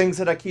sorts of things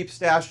that I keep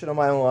stashed in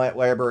my own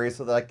library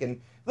so that I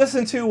can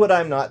listen to when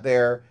I'm not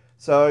there.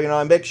 So,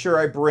 I make sure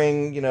I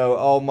bring,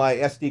 all my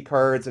SD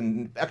cards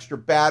and extra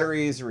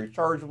batteries,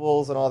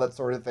 rechargeables, and all that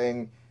sort of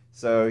thing.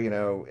 So,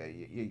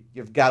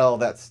 you've got all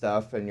that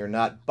stuff and you're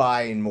not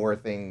buying more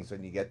things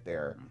when you get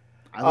there.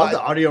 I love the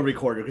audio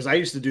recorder because I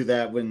used to do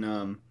that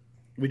when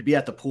we'd be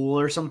at the pool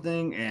or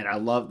something, and I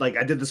love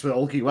I did this with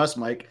Old Key West,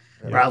 Mike,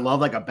 where I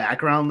love a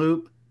background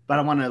loop, but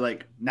I want to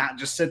not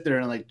just sit there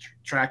and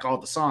track all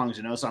the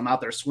songs, so I'm out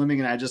there swimming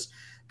and I just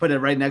put it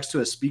right next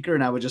to a speaker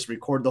and I would just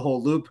record the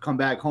whole loop, come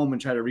back home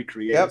and try to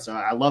recreate it. So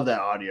I love that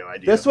audio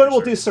idea. This one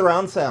will do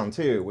surround sound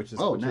too, which is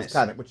nice.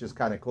 which is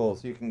kind of cool,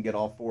 so you can get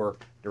all 4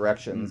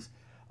 directions.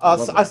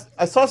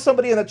 I saw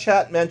somebody in the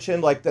chat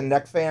mention the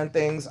neck fan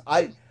things.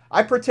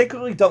 I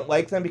particularly don't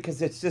like them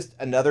because it's just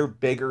another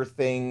bigger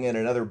thing and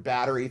another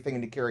battery thing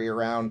to carry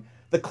around.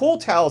 The cool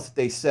towels that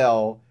they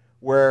sell,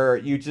 where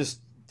you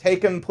just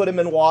take them, put them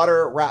in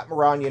water, wrap them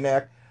around your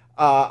neck.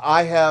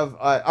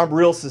 I'm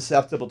real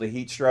susceptible to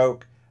heat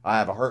stroke. I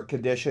have a heart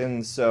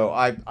condition, so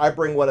I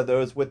bring one of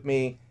those with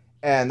me,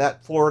 and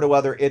that Florida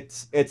weather it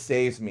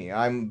saves me.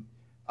 I'm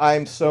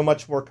so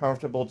much more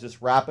comfortable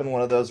just wrapping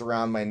one of those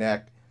around my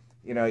neck.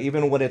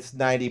 Even when it's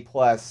 90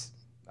 plus.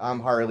 I'm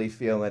hardly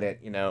feeling it,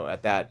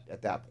 at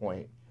that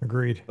point.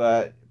 Agreed.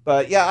 But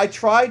yeah, I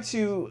try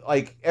to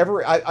I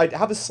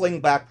have a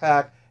sling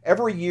backpack.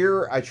 Every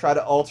year I try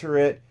to alter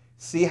it,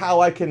 see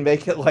how I can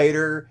make it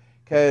lighter.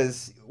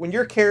 Because if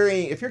you're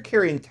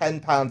carrying 10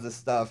 pounds of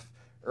stuff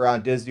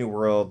around Disney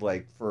World,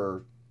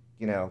 for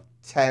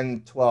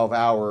 10, 12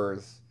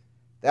 hours,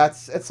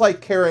 it's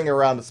like carrying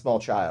around a small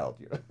child.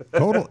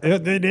 Total,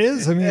 it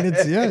is. I mean,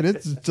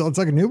 it's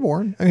like a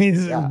newborn. I mean,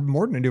 it's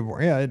more than a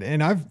newborn. Yeah,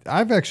 and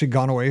I've actually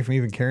gone away from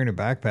even carrying a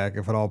backpack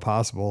if at all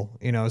possible.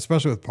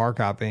 Especially with park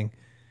hopping.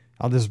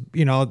 I'll just,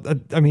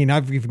 I mean,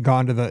 I've even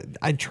gone to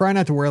I try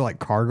not to wear like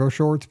cargo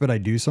shorts, but I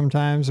do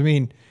sometimes. I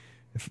mean,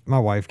 if my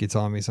wife gets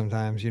on me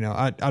sometimes,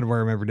 I'd wear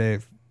them every day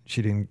if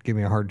she didn't give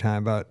me a hard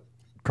time about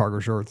cargo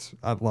shorts.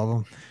 I'd love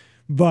them.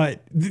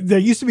 But there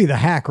used to be the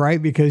hack,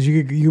 right? Because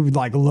you would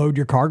like load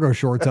your cargo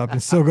shorts up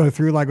and still go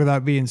through like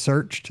without being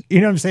searched.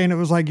 You know what I'm saying? It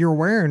was like you're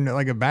wearing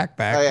like a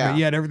backpack, but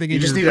you had everything in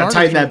your You just need to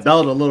tighten that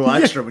belt a little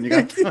extra when you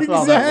got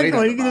all that weight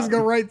on the you can just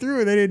go right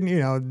through it. They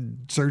didn't,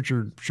 search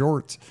your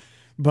shorts.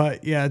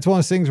 But yeah, it's one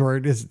of those things where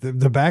it is the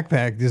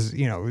backpack just,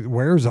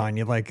 wears on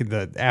you like in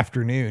the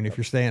afternoon if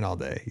you're staying all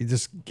day. It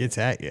just gets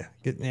at you.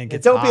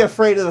 Don't be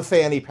afraid of the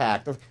fanny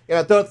pack.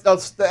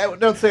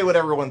 Don't say what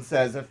everyone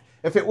says.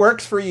 If it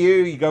works for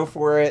you, you go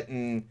for it,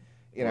 and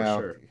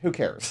who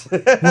cares?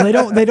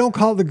 Well, they don't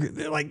call they're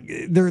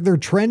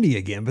trendy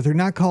again, but they're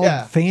not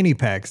called fanny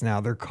packs now.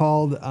 They're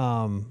called what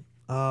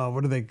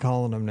are they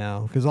calling them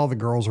now? Because all the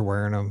girls are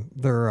wearing them.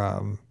 They're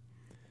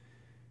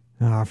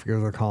I forget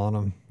what they're calling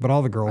them, but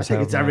all the girls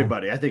have it's them.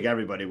 Everybody. I think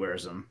everybody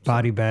wears them.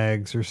 Body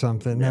bags or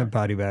something. Yeah. Not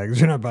body bags.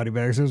 They're not body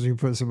bags. Those you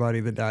put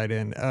somebody that died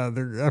in. I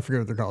forget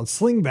what they're called.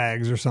 Sling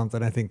bags or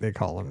something. I think they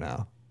call them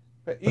now.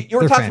 You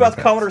were talking about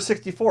the Commodore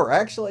 64. I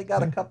actually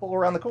got a couple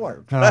around the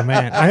corner. Oh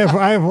man, I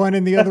have one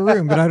in the other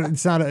room, but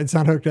it's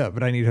not hooked up.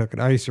 But I need to hook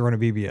it. I used to run a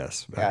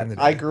BBS. Back in the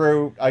day. I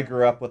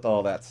grew up with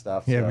all that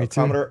stuff. Yeah, so me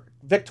too. Commodore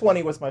VIC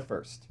 20 was my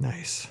first.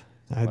 Nice.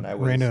 When I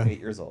was 8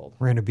 years old.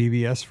 Ran a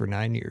BBS for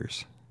 9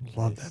 years.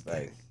 Love that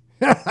thing.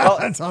 Well,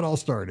 that's how it all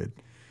started.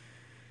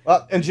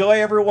 Well, enjoy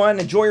everyone.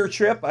 Enjoy your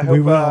trip. I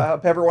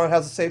hope everyone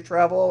has a safe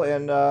travel,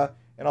 and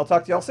I'll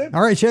talk to y'all soon.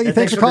 All right, Shaggy.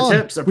 Thanks for calling.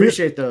 The tips. I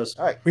appreciate those.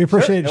 All right, we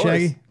appreciate it, no Shaggy.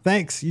 worries.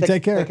 Thanks. You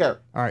take care. Take care.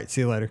 All right,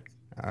 see you later.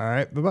 All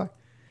right, bye bye.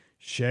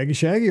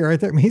 Shaggy, right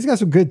there. I mean, he's got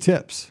some good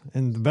tips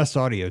and the best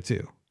audio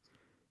too.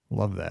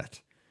 Love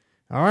that.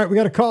 All right, we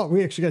got a call.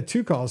 We actually got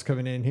 2 calls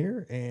coming in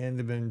here, and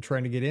they've been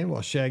trying to get in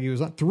while Shaggy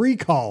was on. 3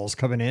 calls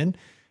coming in.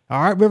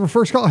 All right, we have a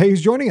first call. Hey,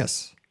 who's joining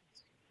us?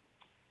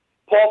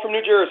 Paul from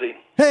New Jersey.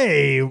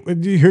 Hey,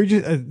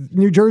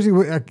 New Jersey.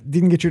 I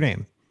didn't get your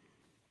name.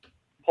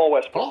 Paul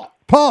Westbrook.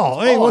 Paul.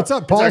 Hey, what's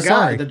up, Paul? It's our guy,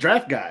 Sorry, the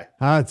draft guy.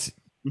 It's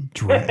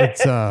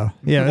yeah.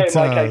 Hey, It's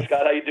Mike. Hey,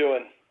 Scott. How you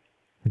doing?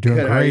 we're doing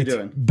Good, how great. you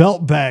doing?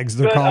 Belt bags.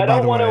 They're Good. called,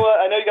 by the way.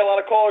 I know you got a lot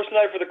of callers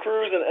tonight for the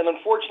cruise, and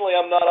unfortunately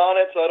I'm not on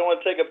it, so I don't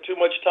want to take up too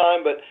much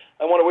time. But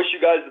I want to wish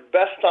you guys the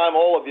best time,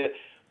 all of you.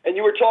 And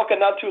you were talking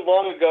not too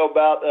long ago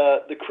about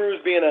the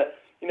cruise being a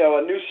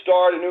new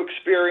start, a new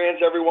experience.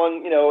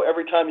 Everyone,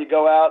 every time you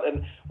go out.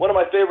 And one of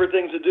my favorite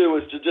things to do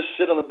is to just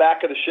sit on the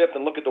back of the ship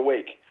and look at the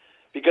wake,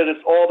 because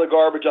it's all the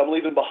garbage I'm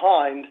leaving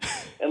behind,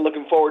 and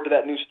looking forward to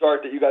that new start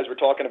that you guys were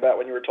talking about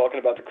when you were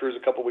talking about the cruise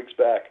a couple weeks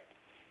back.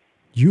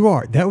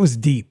 That was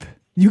deep.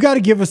 You got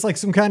to give us like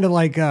some kind of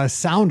like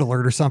sound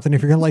alert or something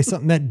if you're going to lay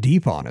something that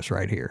deep on us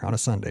right here on a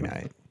Sunday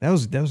night. That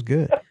was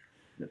good.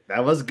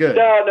 That was good.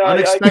 No,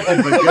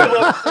 Unexpected, but I good.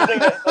 love everything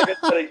like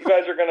I said, you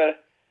guys are going to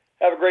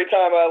have a great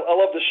time. I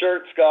love the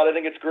shirt, Scott. I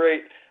think it's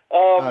great.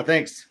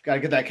 Thanks. Got to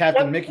get that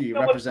Captain Mickey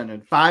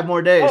represented. 5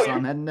 more days, so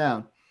I'm heading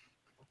down.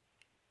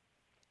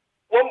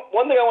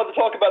 One thing I want to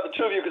talk about the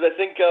two of you, because I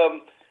think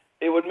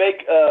it would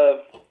make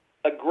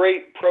a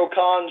great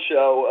pro-con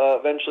show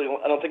eventually.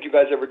 I don't think you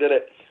guys ever did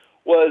it.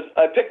 Was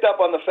I picked up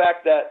on the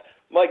fact that,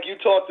 Mike, you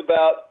talked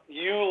about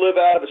you live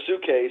out of a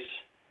suitcase,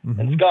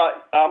 and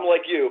Scott, I'm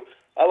like you.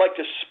 I like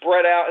to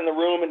spread out in the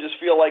room and just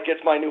feel like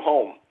it's my new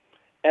home.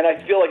 And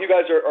I feel like you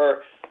guys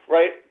are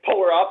right,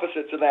 polar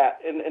opposites of that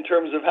in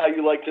terms of how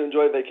you like to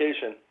enjoy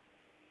vacation.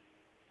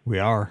 We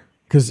are.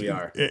 Because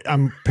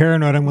I'm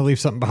paranoid I'm going to leave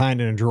something behind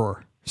in a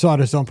drawer. So I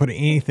just don't put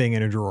anything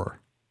in a drawer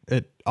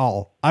at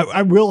all.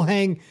 I will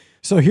hang.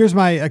 So here's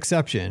my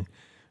exception.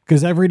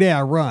 Because every day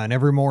I run,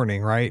 every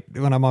morning, right?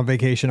 When I'm on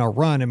vacation, I'll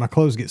run and my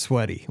clothes get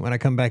sweaty when I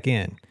come back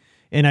in.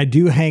 And I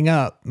do hang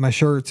up my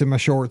shirts and my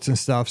shorts and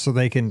stuff so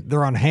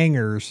they're on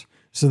hangers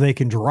so they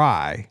can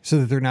dry, so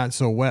that they're not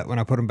so wet when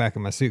I put them back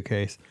in my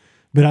suitcase.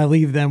 But I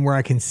leave them where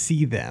I can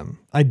see them.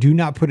 I do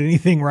not put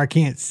anything where I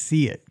can't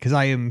see it because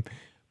I am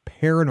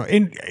paranoid.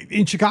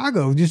 In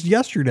Chicago, just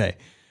yesterday,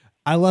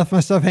 I left my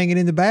stuff hanging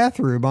in the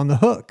bathroom on the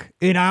hook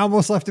and I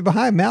almost left it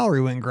behind.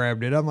 Mallory went and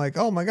grabbed it. I'm like,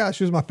 oh my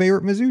gosh, it was my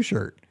favorite Mizzou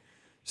shirt.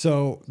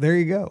 So there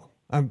you go.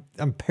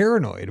 I'm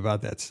paranoid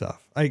about that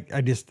stuff.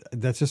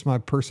 That's just my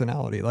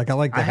personality. Like I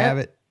like to have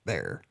it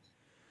there.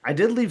 I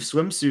did leave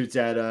swimsuits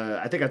at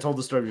I think I told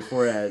the story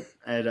before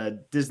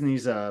at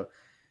Disney's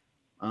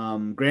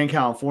Grand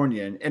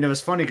California, and it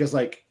was funny because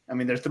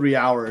they're 3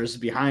 hours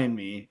behind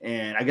me,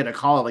 and I get a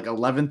call at like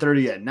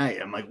 11:30 at night.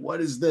 I'm like, what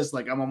is this?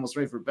 Like I'm almost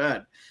ready for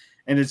bed,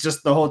 and it's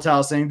just the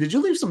hotel saying, did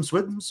you leave some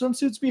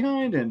swimsuits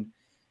behind? And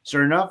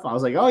sure enough, I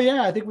was like, oh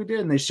yeah, I think we did.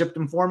 And they shipped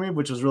them for me,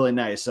 which was really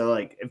nice. So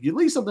like, if you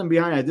leave something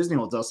behind at a Disney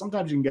hotel,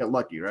 sometimes you can get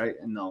lucky, right?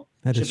 And they'll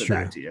ship it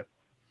back to you.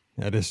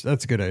 That's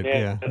a good idea.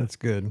 Yeah, that's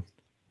good.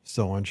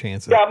 Still one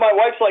chance. Yeah, my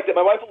wife's like that.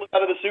 My wife will live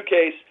out of the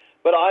suitcase,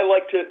 but I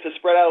like to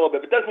spread out a little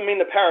bit. But it doesn't mean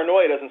the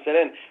paranoia doesn't set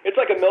in. It's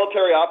like a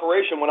military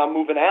operation when I'm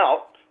moving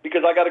out,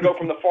 because I got to go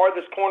from the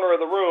farthest corner of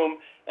the room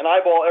and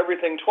eyeball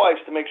everything twice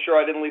to make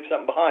sure I didn't leave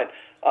something behind.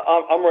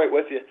 I'm right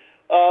with you.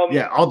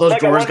 Yeah, all those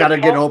doors got to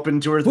get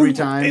open 2 or 3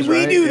 times. And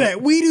we do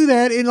that. We do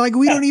that, and like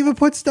we don't even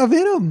put stuff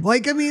in them.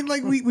 Like I mean,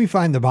 like we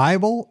find the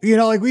Bible,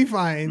 like we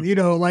find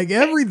like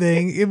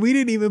everything, and we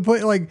didn't even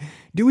put like.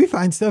 Do we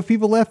find stuff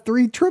people left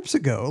 3 trips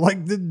ago?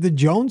 Like the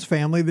Jones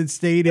family that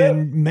stayed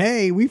in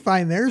May, we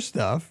find their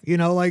stuff.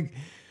 Like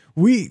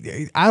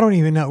I don't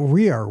even know.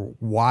 We are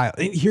wild.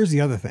 And here's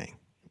the other thing.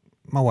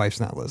 My wife's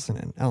not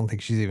listening. I don't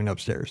think she's even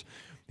upstairs.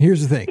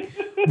 Here's the thing.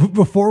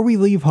 Before we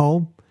leave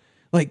home,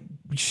 like.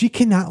 She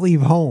cannot leave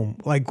home.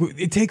 Like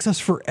it takes us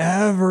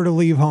forever to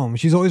leave home.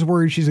 She's always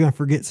worried she's going to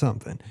forget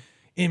something.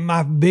 And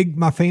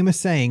my famous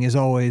saying is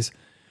always,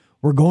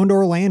 we're going to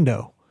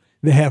Orlando.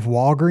 They have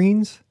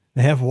Walgreens,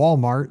 they have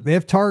Walmart, they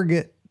have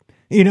Target.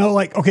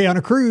 Like, okay, on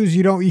a cruise,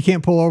 you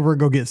can't pull over and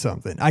go get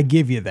something. I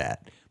give you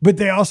that. But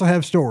they also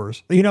have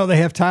stores. They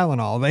have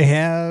Tylenol.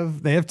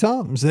 They have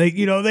Tums.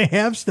 They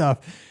have stuff.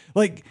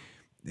 Like,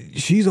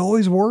 she's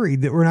always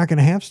worried that we're not going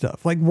to have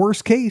stuff. Like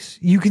worst case,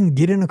 you can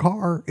get in a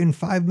car in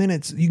 5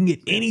 minutes. You can get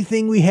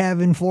anything we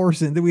have in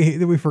Florissant that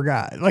we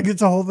forgot. Like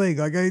it's a whole thing.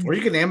 Like or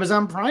you can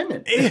Amazon Prime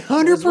it.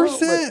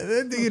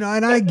 100%.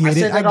 And I get it. I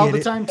say that all the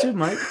it. time too,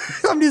 Mike.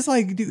 I'm just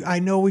like, dude, I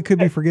know we could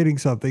be forgetting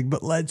something,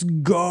 but let's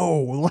go.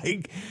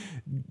 Like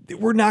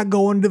we're not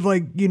going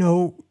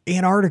to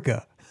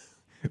Antarctica.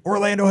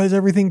 Orlando has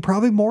everything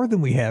probably more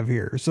than we have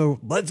here. So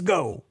let's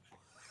go.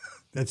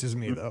 That's just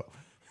me though.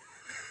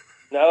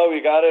 No,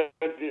 you got it.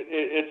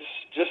 It's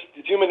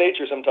human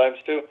nature sometimes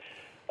too.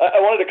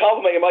 I wanted to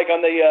compliment you, Mike,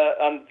 on the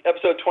on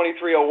episode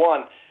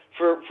 2301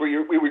 for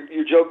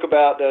your joke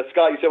about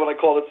Scott. You said when I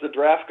called it's the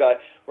draft guy,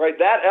 right?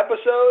 That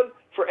episode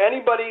for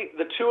anybody,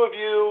 the two of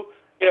you,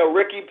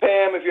 Ricky,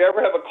 Pam, if you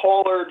ever have a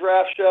caller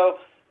draft show,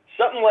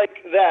 something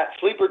like that,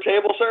 sleeper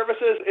table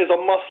services is a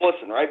must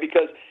listen, right?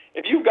 Because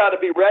if you've got to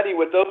be ready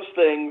with those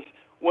things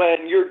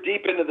when you're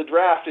deep into the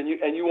draft and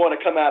you want to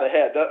come out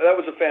ahead, that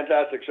was a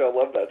fantastic show.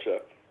 I love that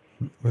show.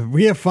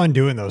 We have fun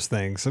doing those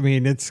things. I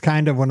mean, it's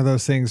kind of one of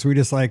those things we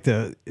just like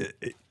to,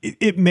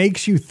 it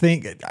makes you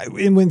think.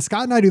 And when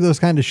Scott and I do those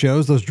kind of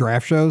shows, those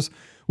draft shows,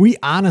 we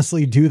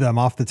honestly do them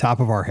off the top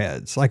of our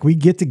heads. Like we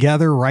get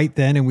together right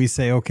then and we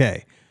say,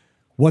 okay,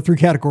 what 3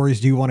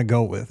 categories do you want to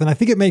go with? And I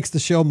think it makes the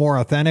show more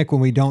authentic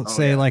when we don't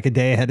say like a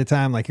day ahead of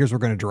time, like here's what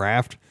we're going to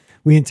draft.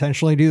 We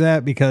intentionally do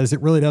that because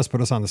it really does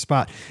put us on the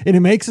spot. And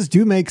it makes us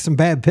make some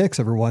bad picks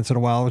every once in a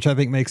while, which I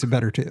think makes it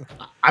better too.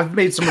 I've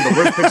made some of the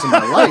worst picks of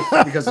my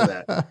life because of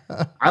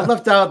that. I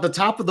left out the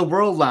top of the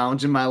world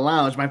lounge in my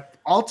lounge, my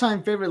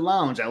all-time favorite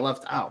lounge. I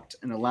left out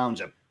in the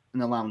lounge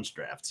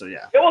draft. So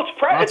yeah. Well, it's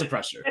lots of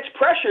pressure. It's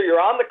pressure. You're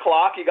on the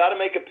clock. You got to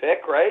make a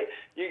pick, right?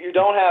 You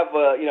don't have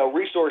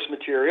resource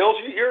materials.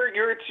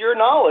 It's your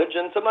knowledge,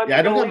 and sometimes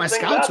I don't have my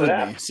scouts with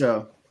me,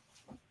 so.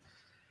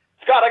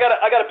 Scott, I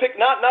got to pick,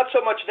 not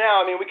so much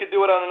now. I mean, we could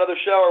do it on another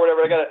show or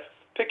whatever. I got to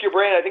pick your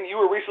brain. I think you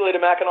were recently to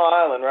Mackinac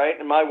Island, right?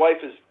 And my wife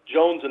is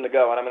jonesing to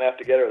go, and I'm going to have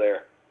to get her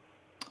there.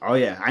 Oh,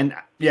 yeah.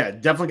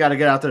 Definitely got to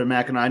get out there to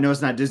Mackinac. I know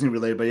it's not Disney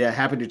related, but yeah,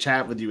 happy to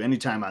chat with you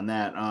anytime on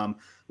that.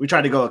 We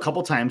try to go a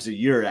couple times a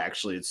year,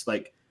 actually. It's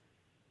like,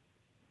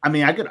 I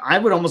mean, I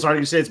would almost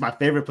argue say it's my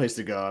favorite place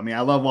to go. I mean,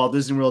 I love Walt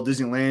Disney World,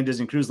 Disneyland,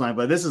 Disney Cruise Line,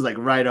 but this is like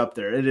right up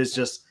there. It is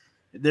just,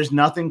 there's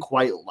nothing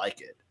quite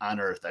like it on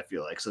Earth, I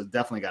feel like. So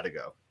definitely got to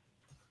go.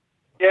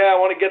 Yeah, I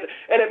want to get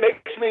 – and it makes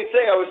me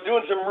think – I was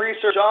doing some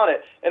research on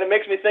it, and it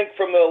makes me think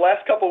from the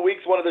last couple of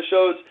weeks, one of the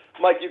shows,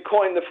 Mike, you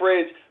coined the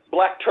phrase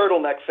black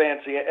turtleneck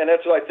fancy, and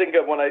that's what I think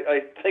of when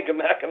I think of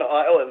Mackinac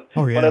Island,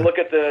 when I look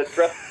at the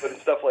dress and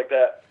stuff like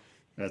that.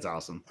 That's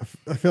awesome.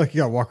 I feel like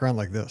you got to walk around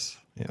like this.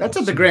 That's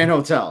at the Grand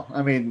Hotel.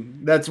 I mean,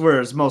 that's where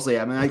it's mostly –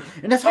 I mean,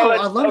 and that's how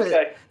I love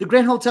it. The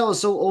Grand Hotel is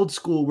so old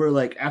school where,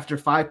 like, after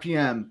 5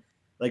 p.m.,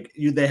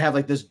 they have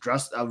like this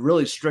a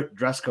really strict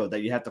dress code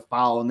that you have to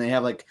follow, and they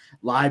have like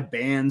live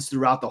bands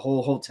throughout the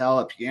whole hotel,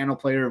 a piano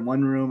player in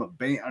one room,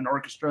 an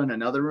orchestra in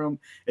another room.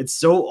 It's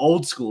so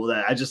old school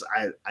that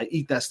I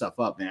eat that stuff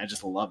up, man. I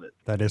just love it.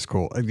 That is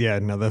cool. Yeah,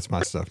 no, that's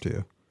my stuff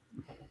too.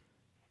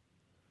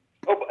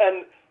 Oh,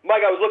 and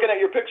Mike, I was looking at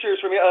your pictures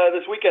from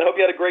this weekend. Hope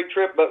you had a great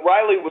trip, but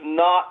Riley was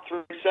not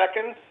 3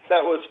 seconds.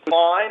 That was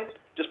fine.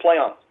 Just play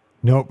on.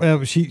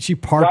 Nope. She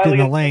parked in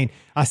the lane.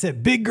 I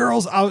said, big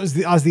girls. I was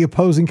the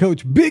opposing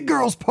coach. Big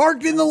girls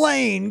parked in the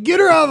lane. Get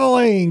her out of the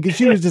lane. Because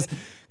she was just,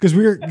 because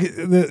we were,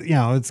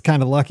 it's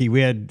kind of lucky. We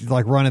had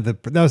like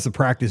that was the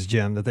practice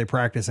gym that they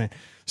practice in.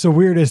 So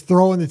we were just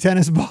throwing the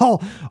tennis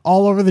ball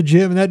all over the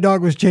gym, and that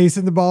dog was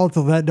chasing the ball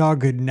until that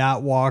dog could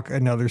not walk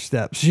another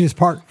step. She just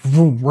parked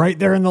right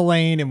there in the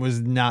lane and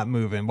was not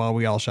moving while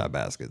we all shot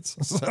baskets.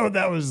 So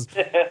that was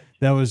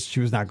she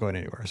was not going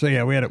anywhere. So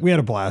yeah, we had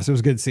a blast. It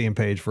was good seeing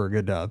Paige for a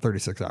good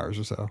 36 hours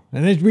or so.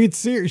 And then we'd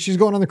see her. She's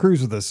going on the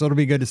cruise with us, so it'll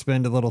be good to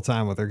spend a little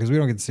time with her because we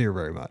don't get to see her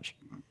very much.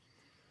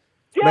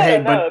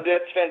 Yeah,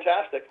 that's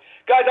fantastic.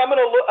 Guys, I'm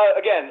going to look,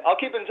 again, I'll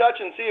keep in touch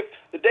and see if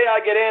the day I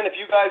get in, if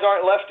you guys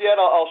aren't left yet,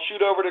 I'll shoot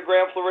over to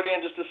Grand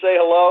Floridian just to say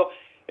hello.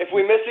 If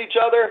we miss each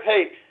other,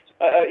 hey,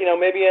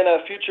 maybe in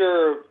a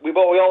future, we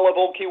all love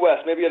Old Key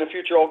West. Maybe in a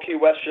future Old Key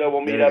West show,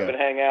 we'll meet up and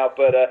hang out.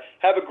 But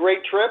have a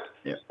great trip,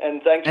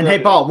 and thanks. And hey,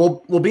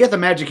 Paul, we'll be at the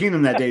Magic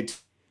Kingdom that day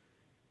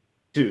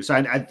too. So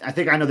I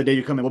think I know the day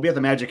you come in. We'll be at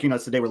the Magic Kingdom.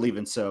 That's the day we're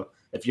leaving. So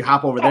if you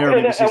hop over there,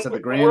 maybe see us at the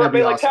Grand. We're at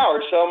Bailey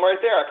Towers, so I'm right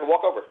there. I can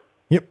walk over.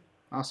 Yep.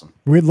 Awesome.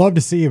 We'd love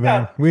to see you,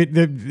 man.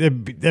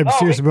 I'm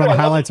serious about the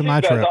highlights of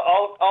my trip.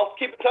 I'll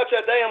keep in touch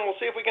that day, and we'll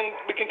see if we can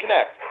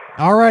connect.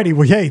 All righty.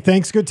 Well, hey,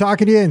 thanks. Good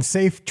talking to you, and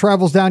safe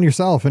travels down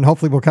yourself, and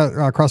hopefully we'll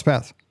cross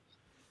paths.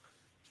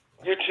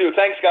 You too.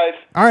 Thanks, guys.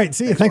 All right.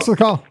 See you. Thanks for the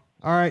call.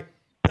 All right.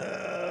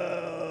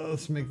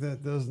 Let's make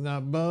those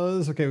not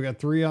buzz. Okay, we got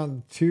 3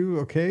 on 2.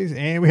 Okay,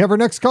 and we have our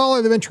next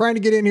caller. They've been trying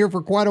to get in here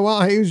for quite a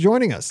while. Hey, who's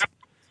joining us?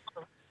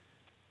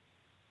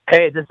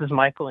 Hey, this is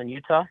Michael in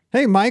Utah.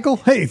 Hey, Michael.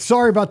 Hey,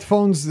 sorry about the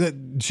phones that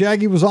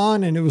Shaggy was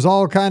on, and it was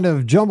all kind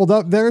of jumbled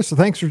up there. So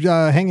thanks for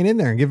hanging in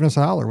there and giving us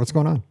a holler. What's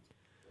going on?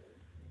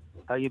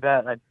 Oh, you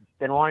bet. I've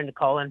been wanting to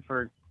call in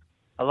for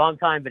a long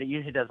time, but it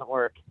usually doesn't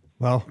work.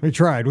 Well, we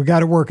tried. We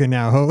got it working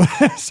now.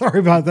 Sorry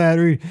about that.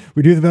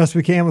 We do the best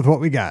we can with what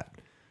we got.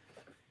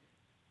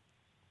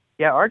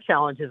 Yeah, our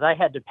challenge is I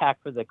had to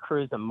pack for the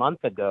cruise a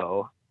month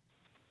ago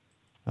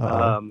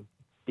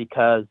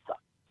because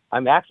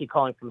I'm actually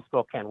calling from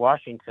Spokane,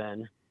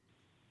 Washington,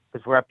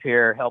 because we're up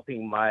here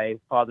helping my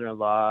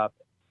father-in-law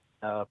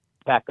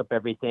pack up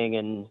everything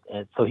and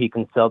so he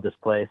can sell this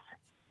place.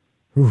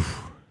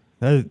 Oof.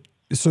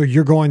 So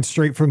you're going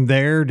straight from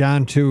there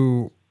down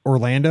to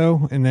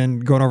Orlando and then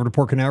going over to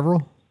Port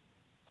Canaveral?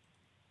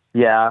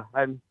 Yeah,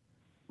 I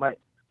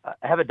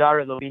have a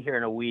daughter that'll be here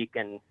in a week,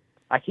 and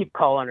I keep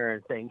calling her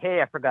and saying,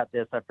 "Hey, I forgot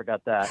this, I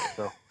forgot that."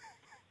 So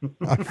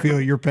I feel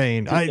your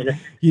pain.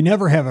 You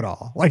never have it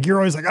all. Like you're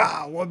always like,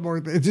 one more.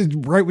 It's just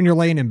right when you're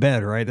laying in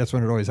bed, right? That's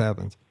when it always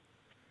happens.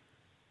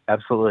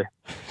 Absolutely.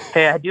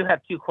 Hey, I do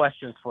have 2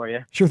 questions for you.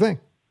 Sure thing.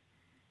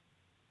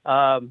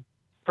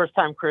 First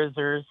time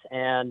cruisers,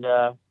 and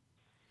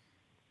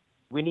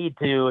we need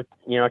to,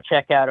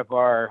 check out of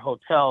our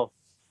hotel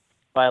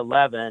by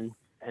 11,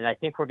 and I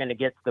think we're going to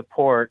get to the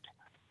port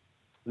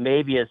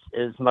maybe as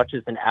much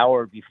as an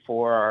hour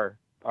before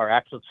our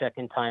actual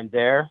check-in time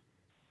there.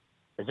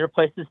 Is there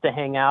places to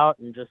hang out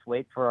and just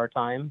wait for our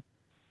time?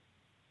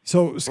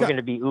 So Scott, we're going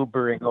to be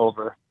Ubering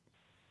over.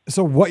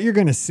 So what you're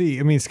going to see,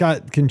 I mean,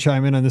 Scott can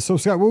chime in on this. So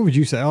Scott, what would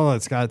you say? I'll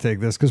let Scott take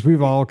this because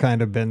we've all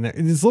kind of been there.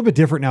 It's a little bit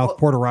different now with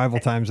port arrival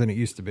times than it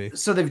used to be.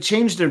 So they've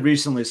changed it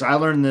recently. So I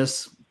learned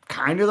this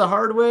kind of the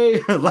hard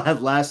way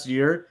last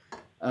year.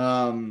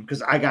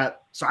 Because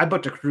I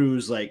booked a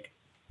cruise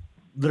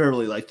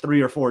literally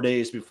 3 or 4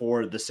 days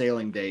before the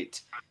sailing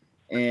date.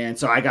 And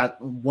so I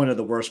got one of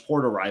the worst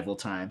port arrival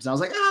times. And I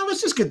was like,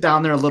 let's just get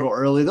down there a little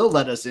early. They'll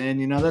let us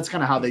in. That's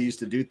kind of how they used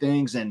to do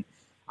things. And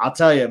I'll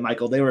tell you,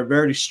 Michael, they were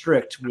very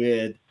strict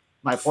with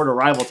my port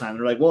arrival time.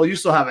 They're like, well, you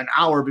still have an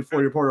hour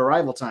before your port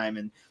arrival time.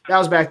 And that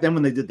was back then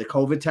when they did the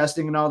COVID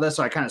testing and all that.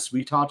 So I kind of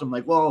sweet talked them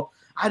like, well,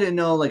 I didn't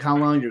know how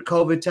long your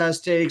COVID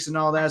test takes and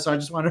all that. So I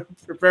just want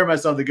to prepare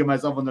myself to give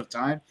myself enough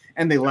time.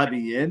 And they let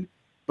me in.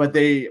 But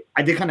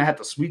I did kind of have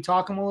to sweet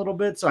talk them a little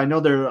bit. So I know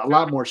they're a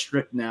lot more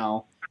strict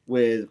now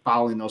with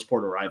following those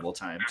port arrival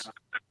times.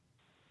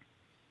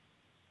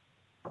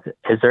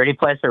 Is there any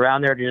place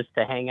around there just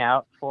to hang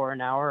out for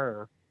an hour?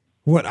 Or?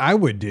 What I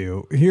would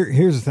do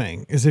here's the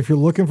thing is if you're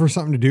looking for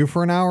something to do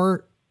for an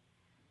hour.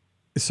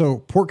 So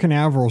Port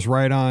Canaveral is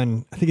right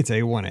on, I think it's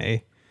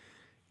A1A.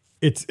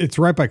 It's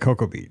right by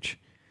Cocoa Beach.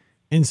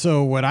 And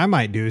so what I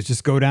might do is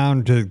just go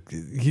down to,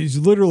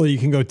 literally you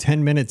can go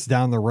 10 minutes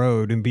down the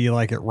road and be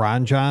at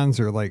Ron John's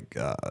or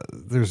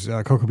there's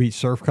Cocoa Beach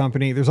Surf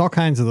Company. There's all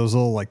kinds of those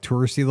little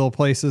touristy little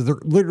places. They're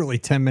literally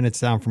 10 minutes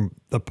down from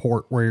the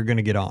port where you're going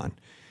to get on.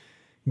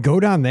 Go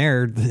down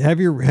there, have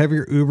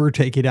your Uber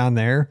take you down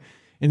there.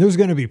 And there's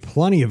going to be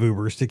plenty of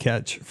Ubers to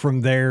catch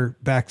from there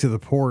back to the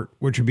port,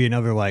 which would be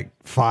another $5,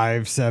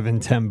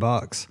 $7,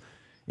 $10.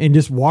 And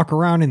just walk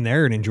around in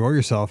there and enjoy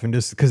yourself, and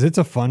just because it's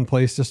a fun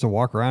place just to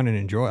walk around and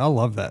enjoy. I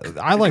love that.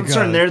 I like.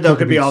 Concern there though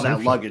could be all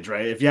that luggage,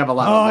 right? If you have a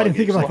lot. I didn't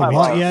think about the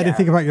luggage. Yeah, I didn't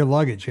think about your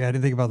luggage. Yeah, I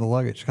didn't think about the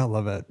luggage. I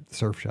love that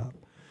surf shop.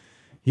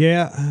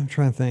 Yeah, I'm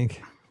trying to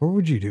think. What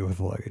would you do with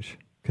the luggage?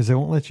 Because they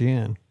won't let you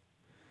in.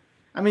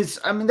 I mean,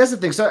 that's the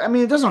thing. So,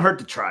 it doesn't hurt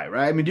to try,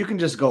 right? You can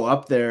just go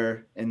up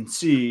there and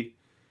see.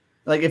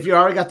 If you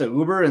already got the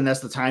Uber and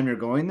that's the time you're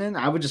going, then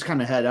I would just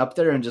kind of head up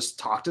there and just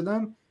talk to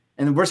them.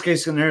 And the worst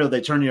case scenario,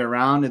 they turn you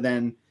around, and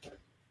then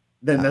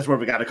that's where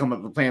we got to come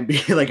up with plan B.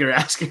 You're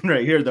asking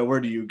right here, though, where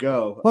do you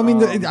go?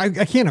 Well,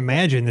 I can't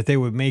imagine that they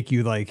would make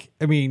you your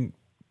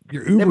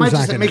Uber's they might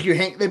just make you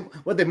hang.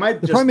 They might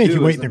just probably make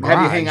you wait in the garage.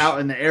 Have you hang out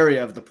in the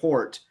area of the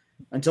port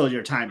until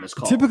your time is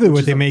called. Typically,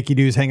 what they make you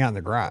do is hang out in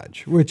the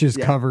garage, which is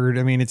covered.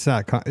 It's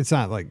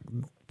not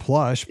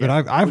plush, but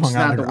I've hung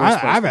out.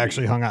 I've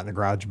actually hung out in the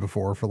garage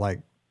before for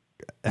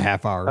a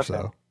half hour or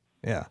so.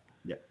 Yeah.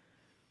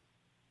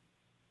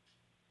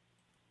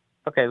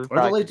 Okay,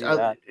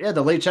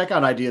 the late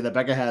checkout idea that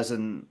Becca has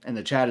in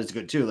the chat is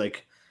good too.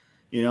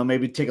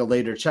 maybe take a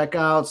later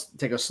checkout,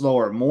 take a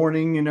slower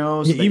morning,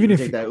 so Yeah, that even you if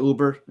can take that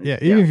Uber.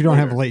 even if you don't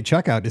have a later. late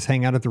checkout, just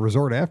hang out at the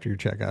resort after your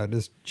checkout.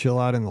 Just chill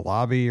out in the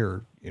lobby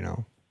or,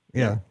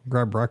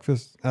 grab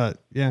breakfast.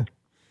 Yeah.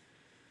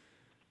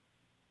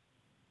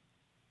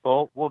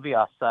 Well, we'll be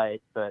off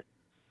site, but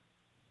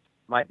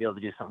might be able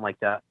to do something like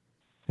that.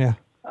 Yeah.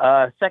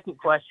 Second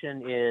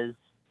question is,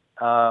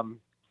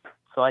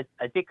 so I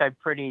think I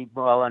pretty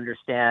well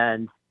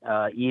understand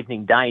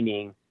evening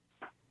dining,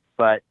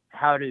 but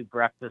how do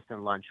breakfast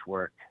and lunch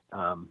work?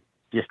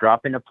 Just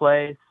drop into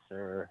place,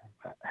 or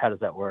how does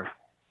that work?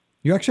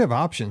 You actually have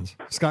options.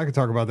 Scott could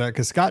talk about that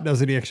because Scott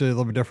does it actually a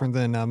little bit different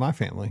than my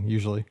family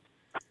usually.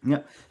 Yeah.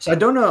 So I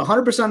don't know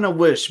 100% of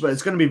Wish, but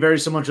it's going to be very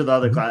similar to the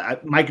other Mm-hmm. class.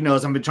 Mike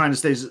knows I've been trying to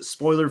stay as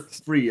spoiler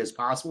free as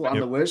possible on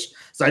the Wish.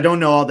 So I don't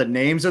know all the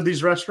names of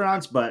these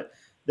restaurants, but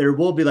there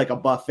will be like a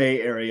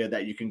buffet area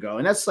that you can go.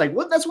 And that's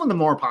that's one of the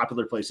more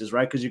popular places,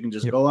 right? Because you can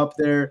just go up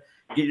there,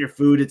 get your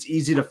food. It's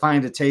easy to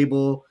find a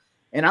table.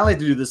 And I like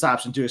to do this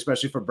option too,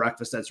 especially for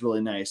breakfast. That's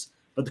really nice.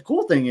 But the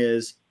cool thing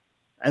is,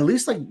 at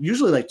least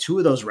usually two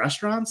of those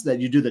restaurants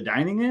that you do the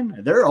dining in,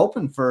 they're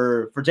open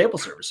for table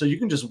service. So you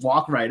can just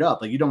walk right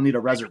up. Like you don't need a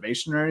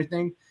reservation or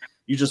anything.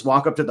 You just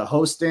walk up to the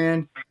host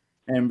stand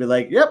and be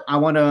like, yep, I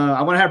want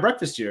to have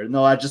breakfast here. And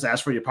they'll just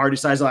ask for your party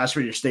size. They'll ask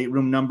for your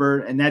stateroom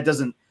number. And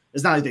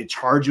it's not like they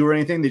charge you or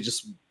anything. They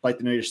just like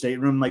to know your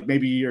stateroom. Like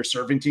maybe your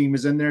serving team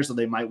is in there. So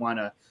they might want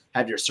to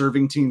have your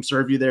serving team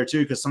serve you there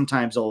too. Cause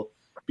sometimes they'll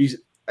be,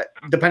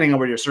 depending on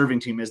where your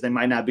serving team is, they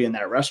might not be in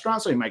that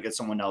restaurant. So you might get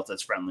someone else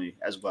that's friendly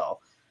as well.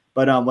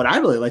 But what I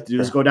really like to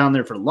do is go down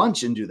there for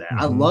lunch and do that.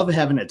 I love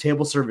having a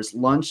table service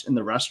lunch in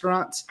the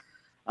restaurants.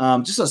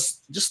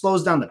 Just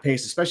slows down the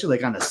pace, especially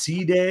like on a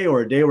sea day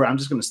or a day where I'm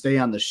just going to stay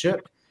on the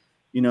ship.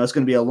 It's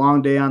going to be a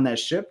long day on that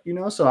ship,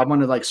 so I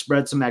want to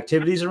spread some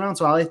activities around.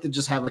 So I like to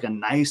just have a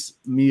nice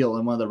meal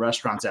in one of the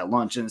restaurants at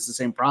lunch. And it's the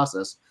same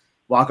process.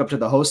 Walk up to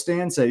the host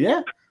stand, say,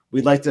 yeah,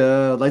 we'd like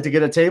to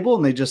get a table.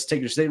 And they just take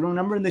your stateroom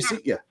number and they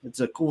seat you.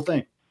 It's a cool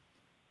thing.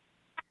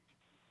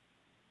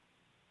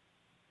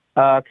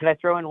 Can I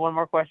throw in one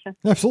more question?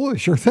 Absolutely.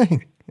 Sure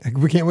thing.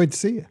 We can't wait to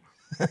see you.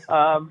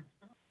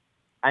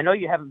 I know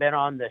you haven't been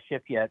on the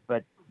ship yet,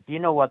 but do you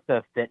know what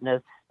the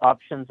fitness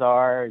options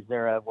are? Is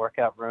there a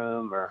workout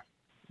room or?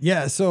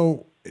 Yeah.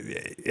 So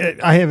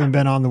I haven't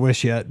been on the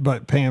Wish yet,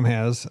 but Pam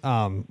has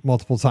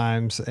multiple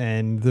times,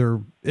 and they're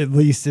at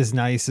least as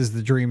nice as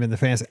the Dream and the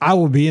Fantasy. I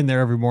will be in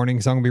there every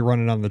morning, so I'm going to be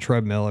running on the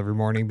treadmill every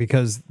morning,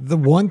 because the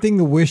one thing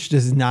the Wish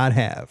does not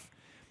have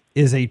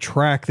is a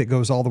track that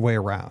goes all the way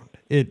around.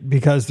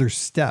 Because there's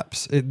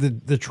steps.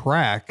 The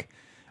track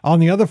on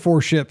the other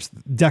 4 ships,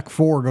 deck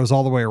 4 goes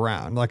all the way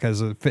around, like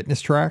as a fitness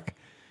track.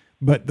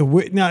 But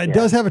it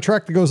does have a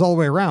track that goes all the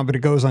way around, but it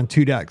goes on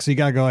 2 decks. So you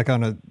got to go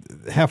on a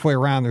halfway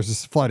around. There's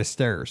this flight of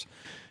stairs.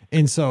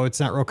 And so it's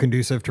not real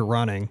conducive to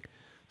running.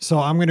 So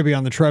I'm going to be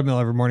on the treadmill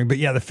every morning. But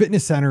yeah, the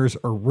fitness centers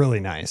are really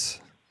nice.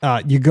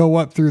 You go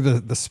up through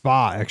the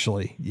spa,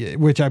 actually,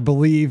 which I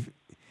believe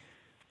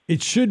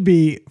it should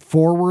be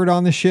forward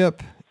on the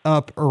ship,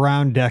 up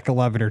around deck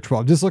 11 or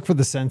 12. Just look for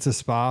the Census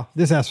Spa.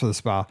 Just ask for the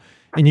spa.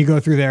 And you go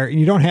through there, and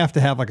you don't have to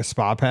have a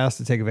spa pass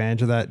to take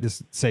advantage of that.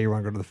 Just say you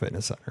want to go to the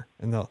fitness center,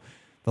 and they'll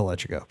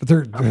let you go. But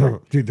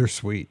they're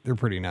sweet. They're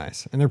pretty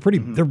nice. And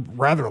they're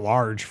rather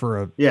large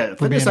for a, the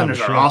fitness centers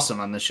are awesome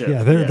on the ship.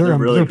 Yeah. They're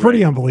really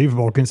pretty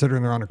unbelievable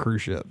considering they're on a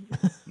cruise ship.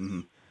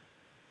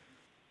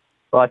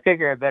 Well, I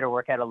figure I better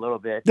work out a little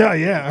bit. Oh,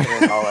 yeah.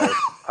 All I'm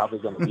probably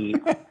going to eat.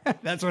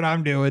 That's what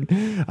I'm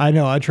doing. I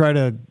know. I try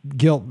to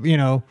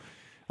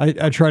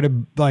I try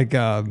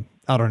to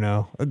I don't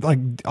know, what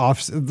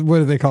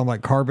do they call them?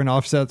 Carbon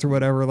offsets or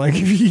whatever.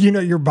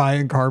 You're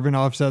buying carbon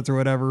offsets or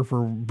whatever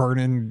for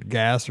burning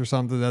gas or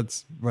something.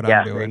 That's what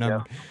I'm doing.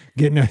 I'm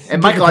getting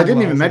and Michael, I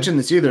didn't even mention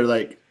this either.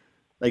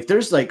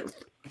 There's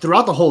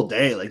throughout the whole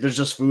day, there's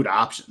just food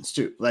options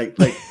too.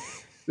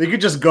 They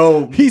could just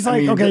go. He's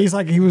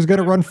he was going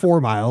to run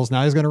 4 miles.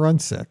 Now he's going to run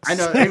 6. I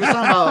know.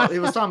 He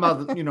was talking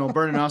about,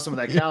 burning off some of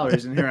that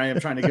calories. And here I am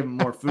trying to give him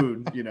more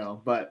food,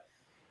 but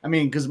I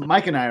mean, because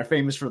Mike and I are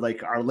famous for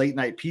our late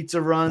night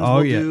pizza runs. Oh,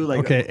 yeah.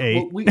 Okay.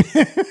 8.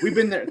 We've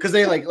been there because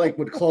they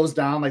would close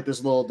down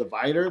this little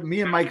divider.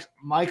 Me and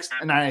Mike's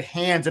and our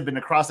hands have been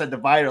across that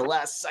divider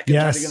last second.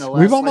 Yes.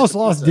 We've almost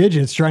lost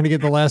digits trying to get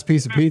the last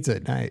piece of pizza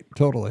at night.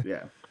 Totally.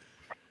 Yeah.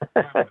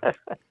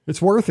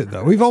 It's worth it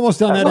though. We've almost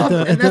done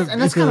that and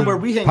that's kind of where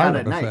we hang out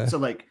at buffet. night.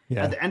 So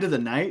at the end of the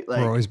night,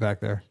 we're always back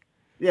there.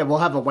 Yeah, we'll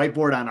have a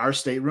whiteboard on our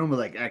stateroom with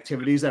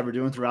activities that we're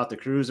doing throughout the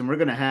cruise, and we're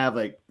gonna have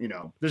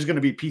there's gonna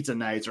be pizza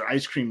nights or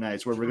ice cream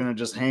nights where we're gonna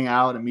just hang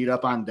out and meet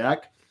up on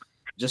deck,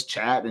 just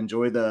chat,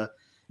 enjoy the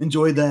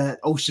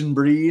ocean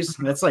breeze.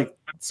 And that's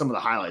some of the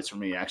highlights for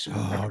me actually.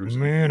 Oh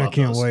man, I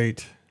can't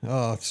wait.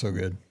 Oh, it's so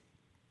good.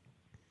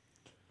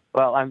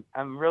 Well,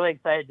 I'm really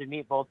excited to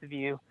meet both of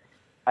you.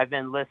 I've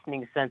been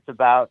listening since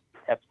about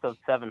episode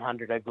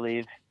 700, I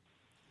believe.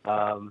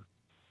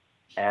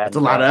 That's a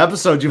lot of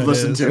episodes you've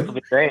listened to. It'll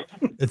be great.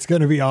 It's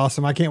going to be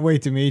awesome. I can't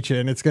wait to meet you,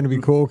 and it's going to be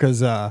cool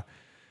because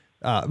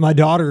My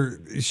daughter,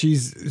 she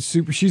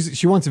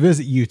wants to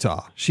visit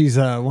Utah. She's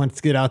wants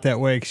to get out that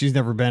way because she's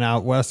never been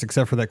out west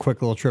except for that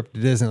quick little trip to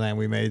Disneyland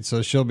we made.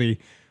 So she'll be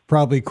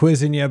probably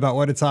quizzing you about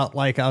what it's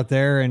like out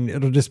there, and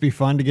it'll just be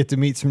fun to get to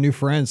meet some new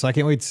friends. So I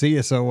can't wait to see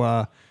you.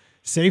 So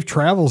safe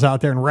travels out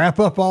there and wrap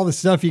up all the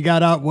stuff you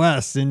got out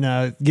west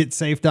and get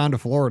safe down to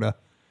Florida.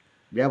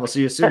 Yeah, we'll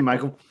see you soon,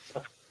 Michael.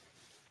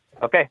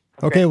 Okay.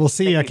 Okay, we'll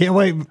see you. I can't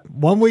wait.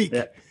 1 week.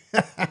 Yeah.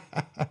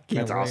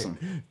 That's That's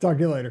awesome. Talk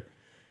to you later.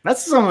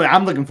 That's something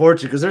I'm looking forward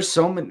to because there's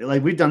so many,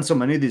 like we've done so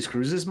many of these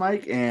cruises,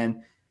 Mike,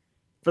 and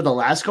for the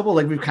last couple,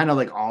 like we've kind of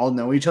like all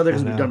know each other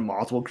because we've done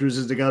multiple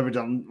cruises together. We've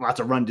done lots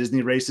of Run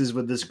Disney races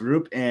with this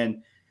group,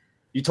 and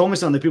you told me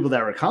some of the people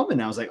that were coming.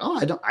 And I was like,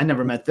 oh, I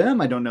never met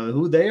them. I don't know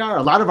who they are.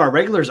 A lot of our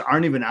regulars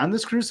aren't even on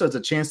this cruise, so it's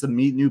a chance to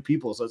meet new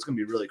people. So it's going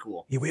to be really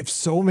cool. Yeah, we have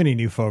so many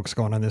new folks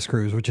going on this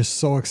cruise, which is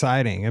so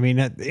exciting. I mean,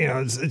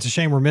 it's a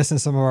shame we're missing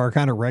some of our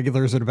kind of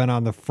regulars that have been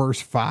on the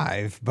first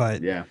 5,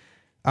 but yeah.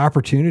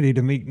 Opportunity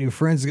to meet new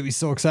friends is gonna be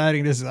so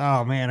exciting. This,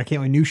 oh man, I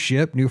can't wait. New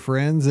ship, new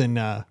friends, and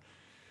I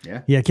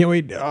can't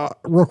wait.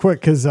 Real quick,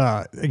 because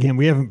again,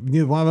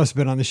 neither one of us have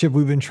been on the ship.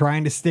 We've been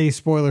trying to stay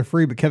spoiler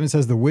free, but Kevin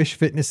says the Wish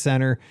Fitness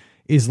Center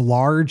is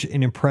large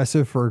and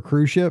impressive for a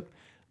cruise ship.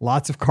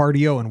 Lots of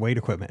cardio and weight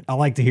equipment. I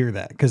like to hear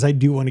that because I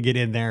do want to get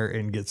in there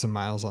and get some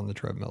miles on the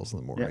treadmills in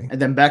the morning. Yeah. And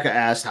then Becca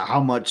asked how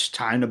much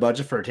time to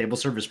budget for a table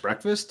service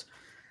breakfast.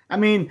 I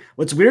mean,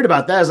 what's weird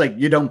about that is like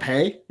you don't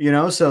pay,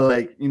 so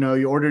like,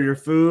 you order your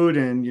food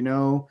and,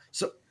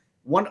 so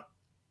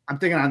I'm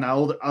thinking on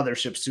the other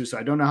ships too. So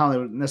I don't know how they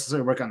would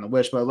necessarily work on the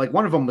Wish, but like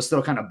one of them was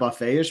still kind of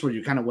buffet-ish where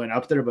you kind of went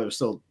up there, but it was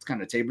still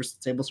kind of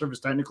table service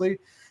technically.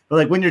 But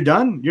like when you're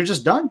done, you're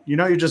just done, you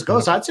just go.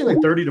 So I'd say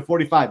like 30 to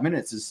 45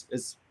 minutes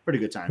is pretty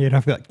good time. You don't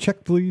have to be like,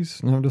 check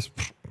please. No, just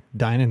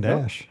dine and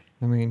dash.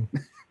 I mean,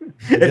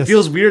 it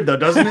feels weird though,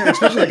 doesn't it?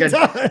 Especially like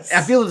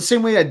I feel the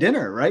same way at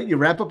dinner, right? You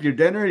wrap up your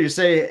dinner, you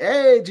say,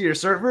 "Hey" to your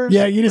servers.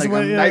 Yeah, you just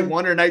like night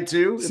 1 or night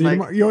 2.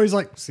 You always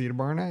like see you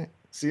tomorrow night.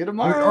 See you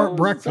tomorrow. Or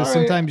breakfast.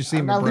 Sorry, sometimes you see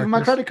them. I'm not leaving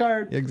my credit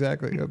card.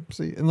 Exactly. Yep.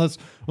 See, unless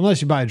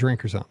you buy a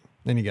drink or something,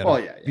 then you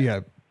got you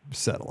got to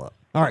settle up.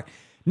 All right.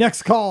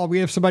 Next call. We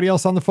have somebody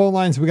else on the phone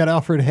lines. We got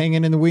Alfred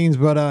hanging in the wings,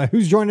 but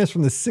who's joining us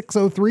from the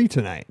 603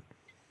 tonight?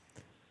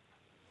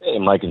 Hey,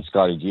 Mike and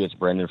Scotty G. It's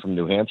Brandon from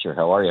New Hampshire.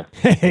 How are you?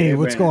 Hey,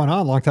 what's going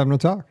on? Long time no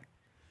talk.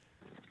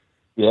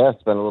 Yeah,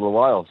 it's been a little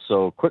while.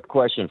 So, quick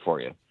question for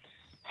you.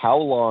 How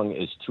long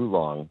is too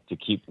long to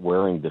keep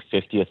wearing the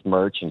 50th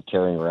merch and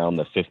carrying around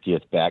the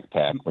 50th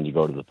backpack when you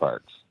go to the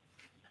parks?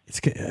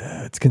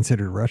 It's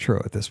considered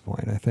retro at this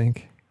point, I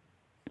think.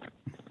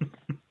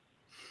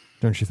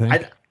 Don't you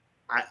think?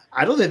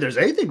 I don't think there's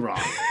anything wrong.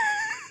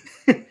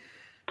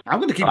 I'm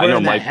going to keep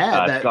wearing that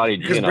hat.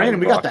 Because Brandon,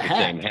 we got the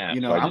hat.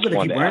 I'm going to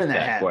keep wearing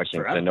that hat.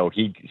 Question, I know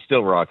he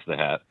still rocks the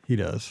hat. He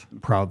does,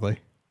 proudly.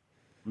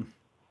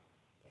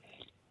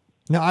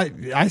 No,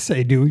 I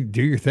say do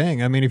your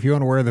thing. I mean, if you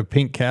want to wear the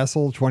Pink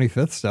Castle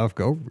 25th stuff,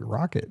 go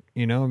rock it.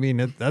 I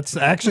mean, that's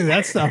actually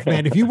that stuff,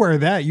 man. If you wear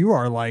that, you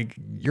are like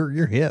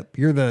you're hip.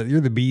 You're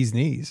the bee's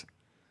knees.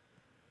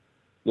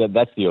 Yeah,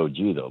 that's the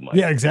OG though, Mike.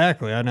 Yeah,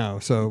 exactly. I know.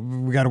 So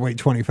we got to wait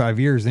 25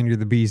 years, then you're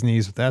the bee's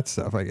knees with that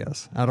stuff, I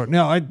guess. I don't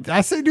know.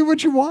 I say do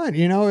what you want,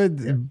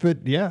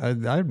 but yeah,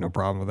 I have no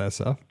problem with that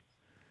stuff.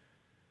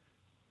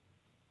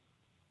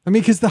 I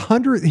mean, because the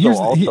 100th,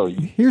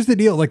 here's the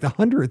deal, like the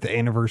 100th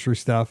anniversary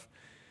stuff,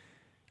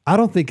 I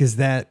don't think is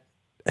that,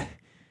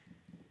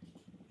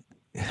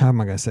 how am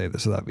I going to say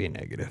this without being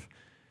negative?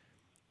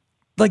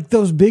 Like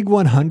those big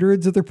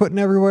 100s that they're putting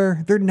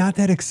everywhere, they're not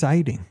that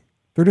exciting.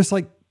 They're just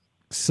like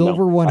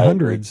silver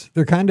 100s.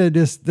 They're kind of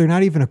they're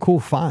not even a cool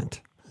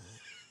font.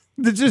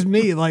 It's just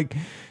me. Like,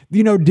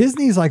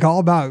 Disney's like all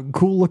about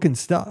cool looking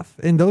stuff.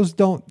 And those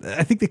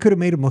I think they could have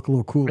made them look a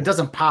little cooler. It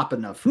doesn't pop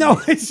enough.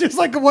 No, it's just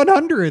like a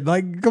 100.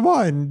 Like, come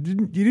on.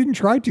 You didn't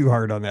try too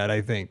hard on that,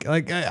 I think.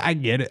 Like, I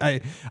get it.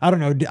 I don't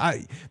know.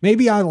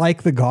 Maybe I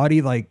like the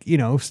gaudy, like,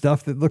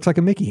 stuff that looks like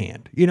a Mickey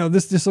hand.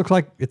 This just looks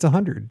like it's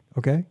 100.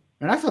 Okay.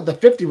 And I thought the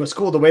 50 was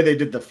cool. The way they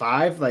did the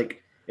 5,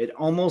 like it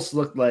almost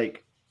looked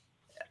like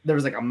there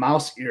was like a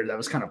mouse ear that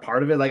was kind of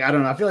part of it. Like, I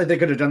don't know. I feel like they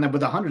could have done that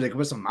with 100. They could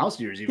put some mouse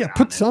ears. Even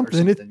put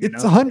something.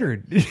 It's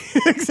 100.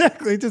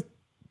 Exactly. Just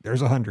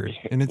there's 100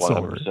 and it's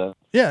 100%. silver.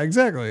 Yeah,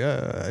 exactly.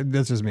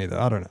 That's just me though.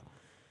 I don't know.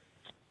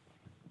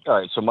 All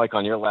right. So Mike,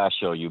 on your last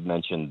show, you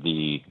mentioned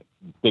the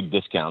big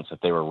discounts that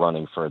they were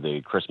running for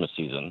the Christmas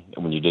season.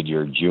 And when you did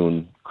your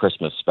June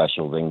Christmas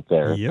special thing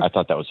there, I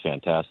thought that was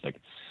fantastic.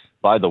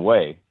 By the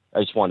way,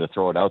 I just wanted to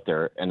throw it out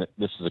there. And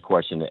this is a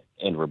question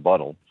in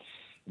rebuttal.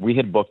 We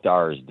had booked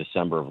ours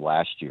December of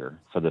last year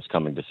for this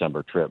coming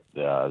December trip,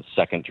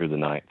 2nd through the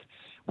 9th.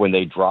 When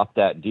they dropped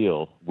that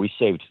deal, we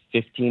saved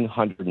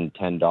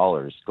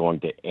 $1,510 going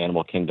to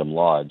Animal Kingdom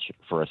Lodge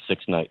for a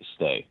 6-night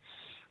stay.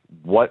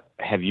 What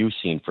have you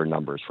seen for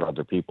numbers for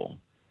other people?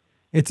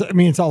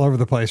 It's all over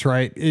the place,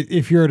 right?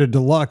 If you're at a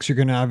deluxe, you're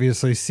going to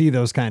obviously see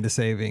those kind of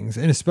savings.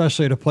 And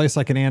especially at a place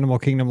like an Animal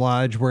Kingdom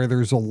Lodge where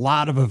there's a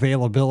lot of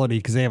availability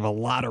because they have a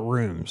lot of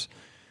rooms.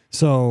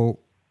 So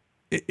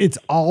it's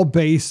all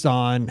based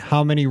on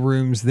how many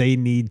rooms they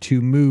need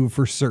to move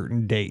for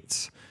certain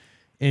dates.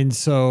 And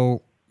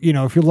so,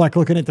 if you're like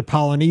looking at the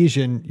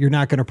Polynesian, you're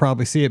not going to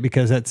probably see it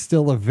because that's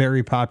still a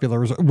very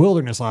popular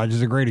Wilderness Lodge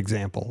is a great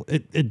example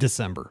in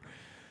December.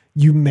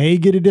 You may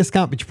get a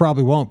discount, but you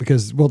probably won't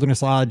because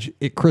Wilderness Lodge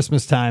at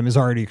Christmas time is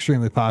already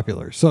extremely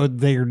popular. So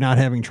they're not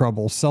having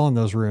trouble selling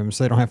those rooms.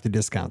 So they don't have to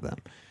discount them.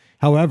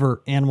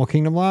 However, Animal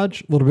Kingdom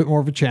Lodge, a little bit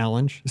more of a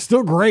challenge.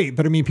 Still great,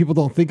 but I mean, people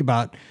don't think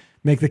about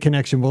make the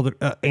connection with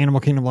Animal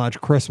Kingdom Lodge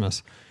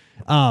Christmas.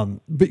 But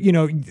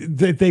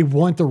they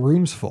want the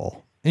rooms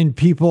full, and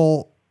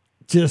people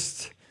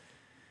just,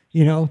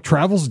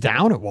 travels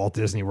down at Walt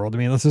Disney World. I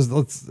mean, let's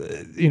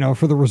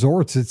for the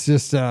resorts, it's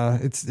just,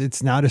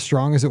 it's not as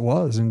strong as it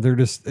was, and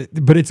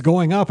but it's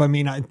going up. I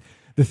mean,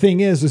 the thing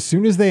is, as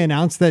soon as they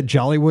announced that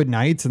Jollywood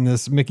Nights and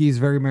this Mickey's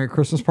Very Merry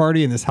Christmas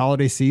Party and this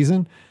holiday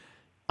season,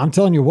 I'm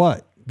telling you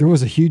what, there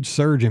was a huge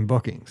surge in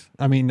bookings.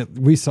 I mean,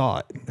 we saw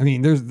it. I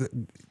mean,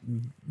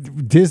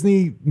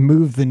 Disney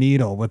moved the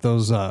needle with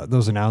those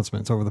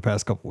announcements over the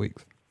past couple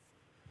weeks.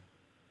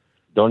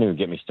 Don't even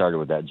get me started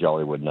with that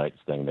Jollywood Nights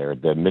thing there.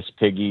 The Miss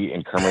Piggy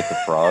and Kermit the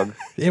Frog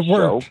it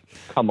show. Worked.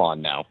 Come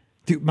on now.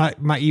 Dude,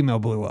 my email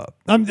blew up.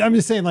 I'm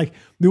just saying, like,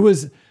 there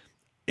was,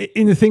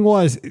 and the thing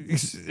was,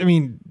 I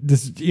mean,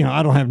 this,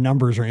 I don't have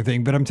numbers or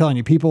anything, but I'm telling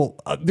you, people,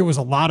 there was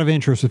a lot of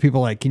interest with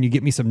people like, can you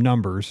get me some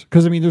numbers?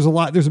 Because I mean, there's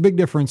a big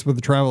difference with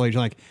the travel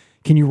agent. Like,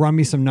 can you run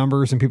me some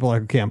numbers? And people are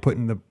like, okay, I'm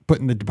putting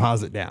the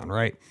deposit down,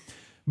 right?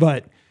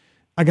 But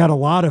I got a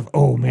lot of,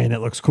 oh man,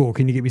 that looks cool.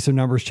 Can you give me some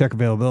numbers? Check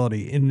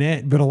availability.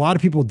 But a lot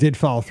of people did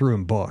follow through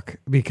and book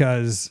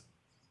because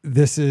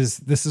this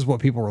is what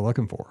people were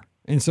looking for.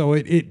 And so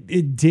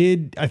it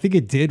did, I think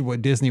it did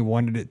what Disney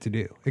wanted it to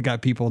do. It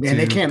got people to, and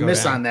they can't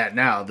miss down. on that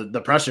now.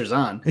 The pressure's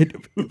on.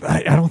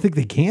 I don't think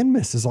they can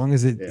miss as long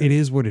as it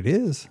is what it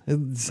is.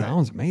 It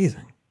sounds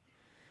amazing.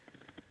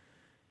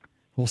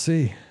 We'll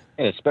see.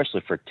 And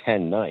especially for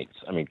 10 nights.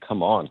 I mean,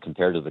 come on,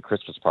 compared to the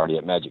Christmas party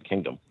at Magic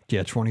Kingdom.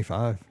 Yeah,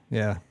 25.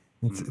 Yeah.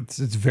 It's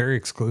very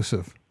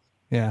exclusive.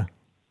 Yeah.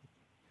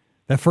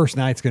 That first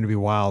night's going to be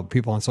wild.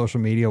 People on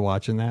social media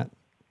watching that.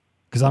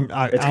 Because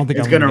I don't think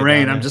it's going to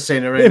rain. I'm just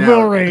saying it right now. It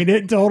will rain.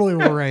 It totally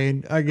will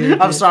rain.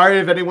 I'm sorry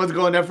if anyone's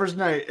going that first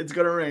night. It's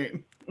going to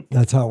rain.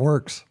 That's how it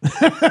works.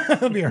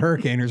 It'll be a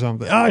hurricane or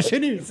something. Oh, I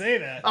shouldn't even say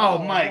that. Oh,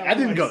 Mike, I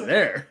didn't go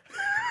there.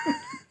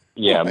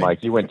 Yeah,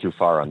 Mike, you went too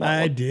far on that.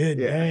 I one. did.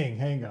 Yeah.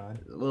 Hang on.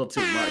 A little too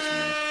much,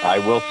 man. I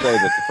will say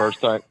that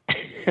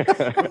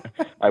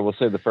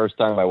the first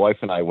time my wife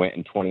and I went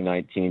in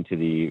 2019 to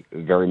the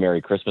Very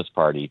Merry Christmas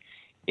Party,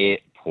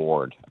 it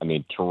poured. I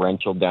mean,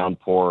 torrential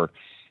downpour,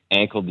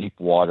 ankle deep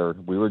water.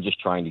 We were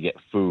just trying to get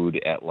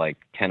food at like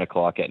 10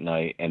 o'clock at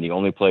night, and the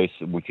only place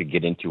we could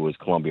get into was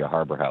Columbia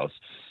Harbor House,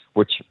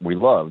 which we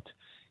loved.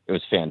 It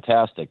was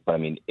fantastic, but I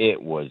mean,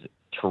 it was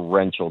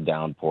torrential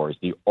downpours.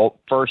 The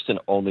first and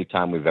only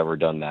time we've ever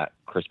done that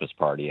Christmas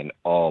party, and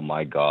oh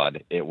my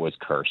God, it was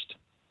cursed.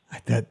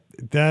 That's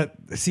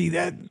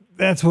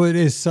what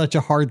is such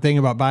a hard thing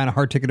about buying a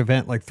hard ticket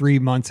event like 3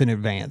 months in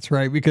advance,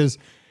 right? Because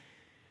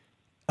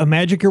a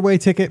Magic Your Way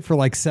ticket for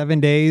like 7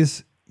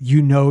 days,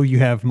 you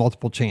have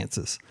multiple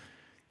chances.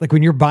 Like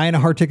when you're buying a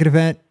hard ticket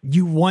event,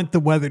 you want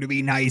the weather to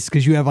be nice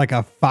because you have like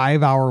a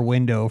 5-hour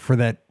window for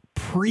that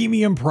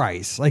premium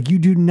price. Like you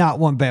do not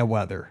want bad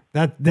weather.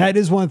 That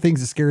is one of the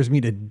things that scares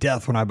me to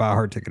death when I buy a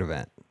hard ticket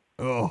event.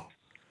 Oh,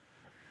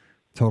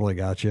 totally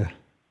got you.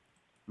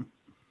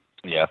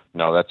 Yeah,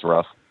 no, that's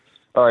rough.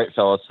 All right,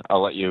 fellas,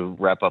 I'll let you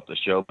wrap up the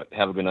show, but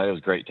have a good night. It was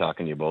great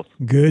talking to you both.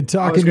 Good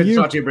talking to you.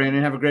 Talk to you,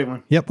 Brandon. Have a great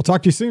one. Yep, we'll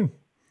talk to you soon.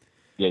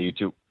 Yeah, you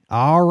too.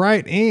 All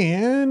right,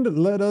 and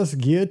let us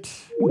get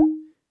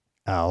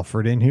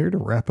Alfred in here to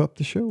wrap up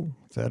the show.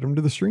 Let's add him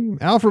to the stream.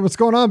 Alfred, what's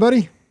going on,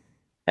 buddy?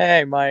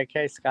 Hey, Mike.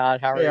 Hey,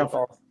 Scott. How are you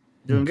both?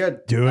 Doing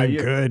good. Doing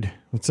good.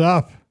 What's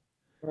up?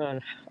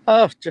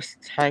 Oh, just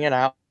hanging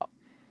out.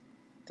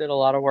 Did a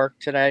lot of work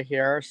today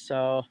here,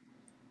 so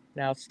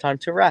now it's time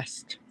to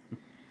rest.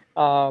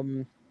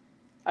 I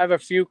have a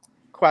few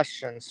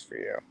questions for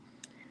you.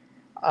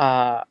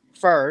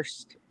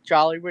 First,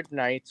 Jollywood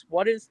Nights.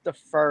 What is the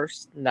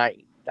first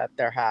night that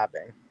they're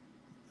having?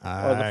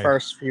 Or the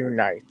first few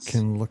nights?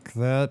 Can look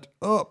that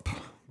up,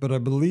 but I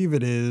believe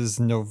it is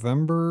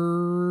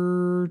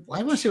November. Well,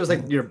 I want to say it was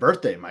like your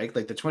birthday, Mike,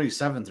 like the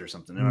 27th or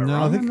something. Am I No,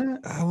 wrong I think on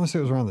that? I want to say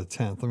it was around the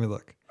 10th. Let me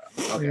look.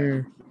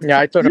 Okay. Yeah,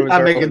 I thought it was.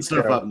 I'm making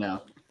stuff up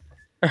now.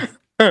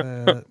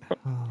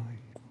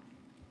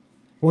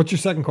 What's your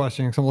second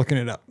question? Because I'm looking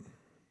it up.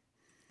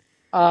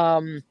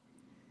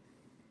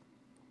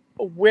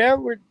 Where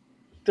would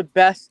the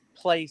best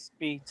place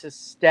be to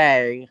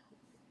stay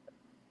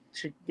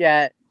to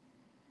get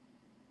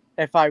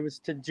if I was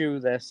to do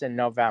this in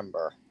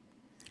November?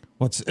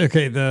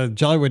 The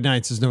Jollywood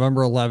Nights is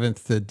November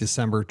 11th to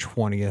December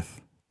 20th,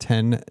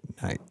 10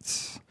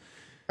 nights.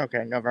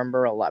 Okay,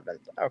 November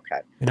 11th. Okay.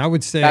 And I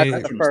would say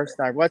that's the first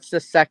night. What's the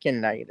second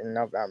night in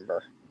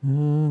November?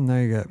 Now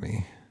you got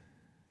me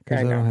because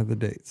I don't have the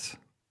dates.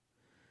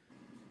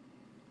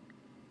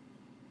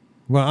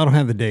 Well, I don't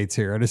have the dates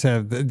here. I just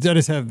have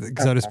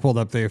because I just pulled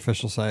up the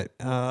official site.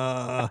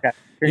 Okay.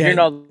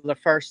 Because the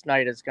first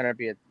night is going to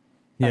be a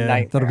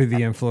nightmare. That'll be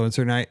the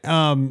influencer night.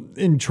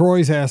 And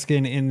Troy's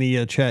asking in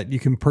the chat, you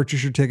can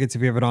purchase your tickets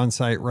if you have an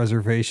on-site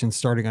reservation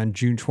starting on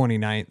June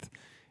 29th.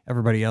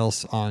 Everybody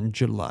else on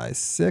July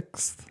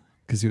 6th,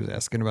 because he was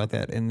asking about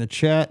that in the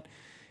chat.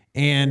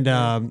 And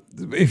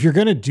if you're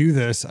going to do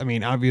this, I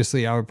mean,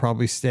 obviously I would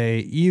probably stay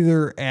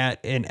either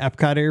at an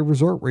Epcot area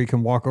resort where you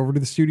can walk over to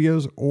the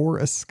studios, or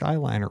a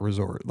Skyliner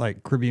resort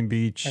like Caribbean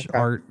Beach,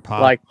 Art,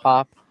 Pop. Like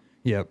Pop.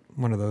 Yep,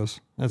 one of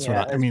those. That's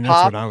what Pop,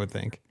 that's what I would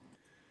think.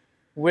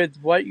 With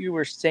what you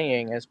were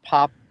saying, is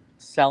Pop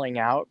selling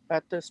out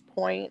at this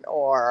point,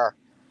 or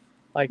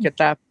like at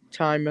that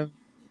time of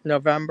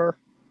November?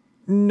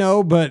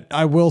 No, but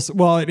I will.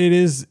 Well, it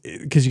is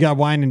because you got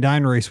Wine and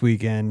Dine Race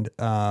weekend,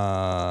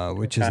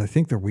 which is I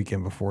think the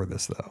weekend before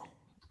this, though.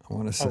 I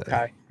want to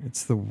say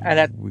it's the and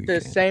at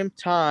weekend. the same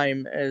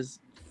time as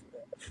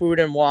Food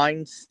and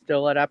Wine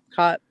still at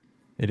Epcot.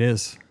 It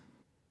is.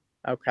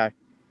 Okay,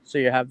 so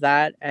you have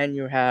that, and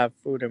you have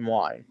Food and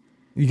Wine.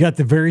 You got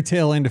the very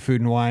tail end of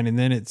Food and Wine, and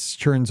then it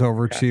turns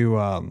over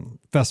to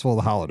Festival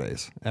of the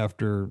Holidays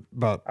after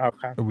about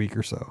a week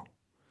or so.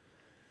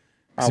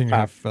 So you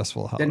have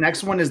Festival of Holidays. The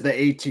next one is the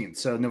 18th.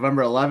 So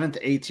November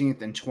 11th,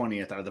 18th, and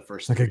 20th are the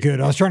first. Okay, good.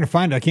 I was trying to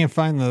find it. I can't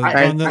find the.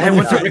 I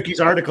went to Ricky's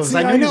articles. See,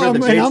 I know you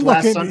read the dates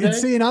last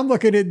Sunday. And I'm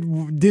looking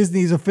at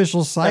Disney's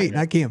official site, and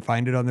I can't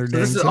find it on their. So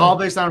this is all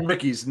based on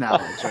Ricky's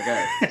knowledge.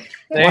 Okay.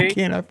 Why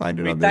can't I find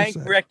it on their site?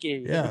 Thank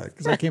Ricky. Yeah,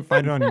 because I can't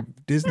find it on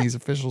Disney's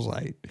official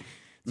site.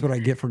 That's what I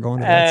get for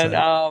going to that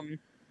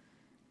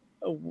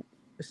site.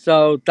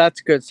 So that's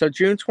good. So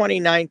June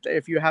 29th,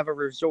 if you have a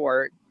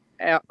resort.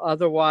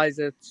 Otherwise,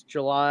 it's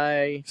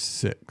July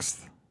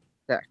 6th.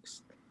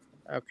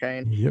 Okay.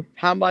 And yep.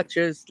 How much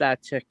is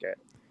that ticket?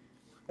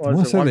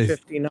 Was it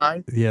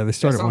 $159? Yeah, they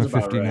start at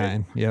 $159.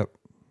 Right. Yep.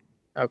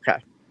 Okay.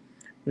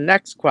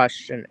 Next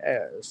question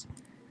is,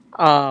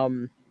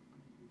 $159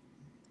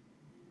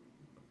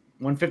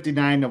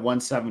 to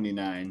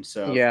 $179.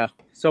 So yeah,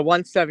 so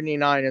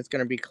 $179 is going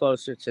to be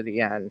closer to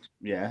the end.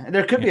 Yeah, and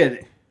there could be a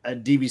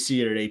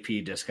DVC or an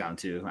AP discount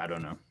too. I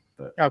don't know,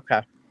 but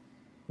okay.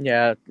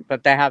 Yeah,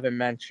 but they haven't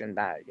mentioned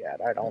that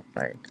yet, I don't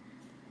think.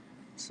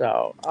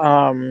 So,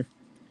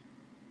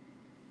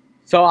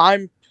 so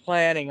I'm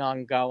planning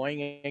on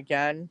going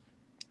again.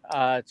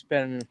 It's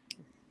been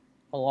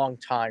a long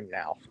time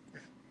now.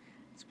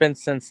 It's been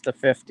since the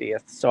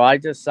 50th. So I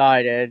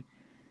decided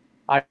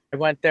I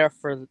went there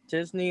for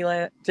Disney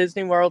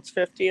World's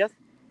 50th.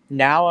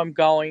 Now I'm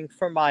going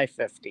for my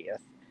 50th.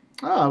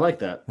 Oh, I like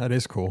that. That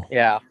is cool.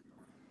 Yeah.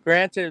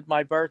 Granted,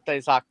 my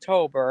birthday's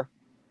October,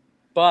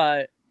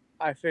 but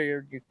I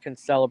figured you can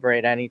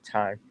celebrate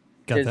anytime.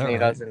 Disney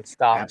doesn't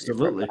stop.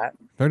 Absolutely. That.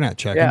 They're not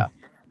checking. Yeah.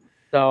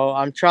 So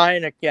I'm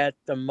trying to get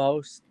the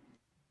most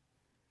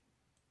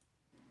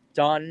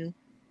done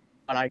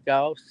when I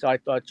go. So I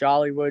thought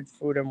Jollywood,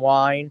 Food and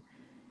Wine.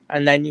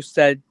 And then you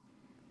said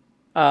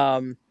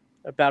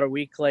about a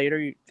week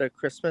later, the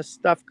Christmas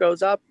stuff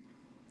goes up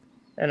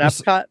in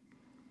Epcot.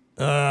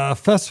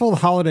 Festival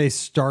Holiday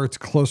starts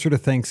closer to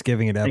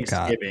Thanksgiving at Epcot.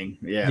 Thanksgiving,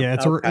 yeah. Yeah,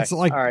 it's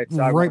like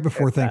right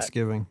before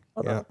Thanksgiving.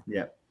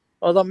 Yeah.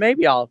 Although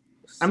maybe I'll.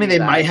 I mean, they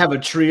might have a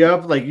tree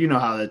up, like you know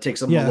how it takes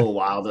them a little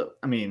while to.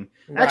 I mean,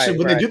 actually,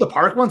 when they do the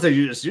park ones, they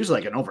just use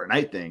like an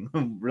overnight thing.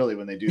 Really,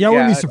 when they do. Yeah, I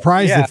wouldn't be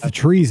surprised if the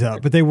tree's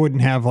up, but they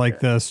wouldn't have like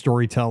the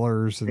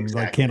storytellers and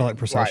like candlelight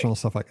processional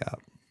stuff like that.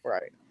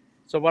 Right.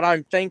 So what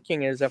I'm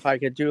thinking is if I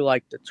could do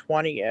like the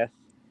 20th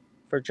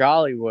for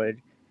Jollywood,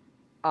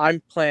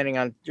 I'm planning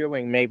on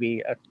doing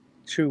maybe a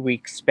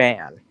 2-week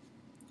span.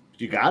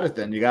 You got it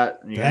then. You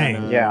got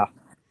Dang. Yeah.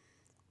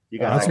 You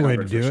got that's the way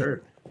to do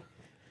it.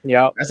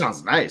 Yeah. That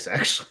sounds nice,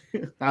 actually.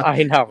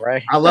 I know,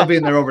 right? I love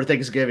being there over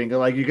Thanksgiving.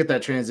 Like you get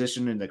that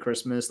transition into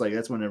Christmas. Like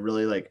that's when it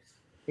really like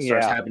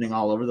starts happening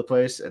all over the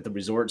place at the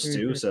resorts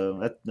too.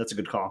 So that's a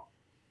good call.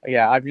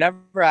 Yeah, I've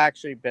never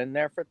actually been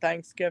there for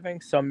Thanksgiving,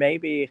 so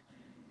maybe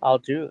I'll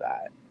do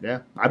that.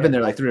 Yeah, I've been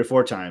there like 3 or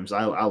 4 times.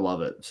 I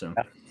love it. So.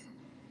 Yeah.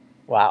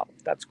 Wow,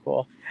 that's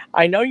cool.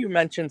 I know you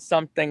mentioned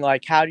something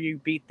like how do you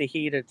beat the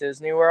heat at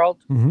Disney World?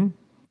 Mm-hmm.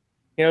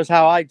 Here's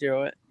how I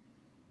do it.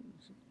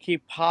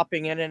 Keep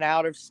popping in and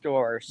out of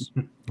stores.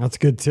 That's a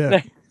good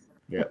tip.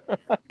 Yeah.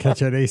 Catch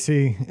that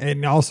AC.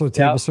 And also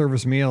table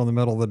service meal in the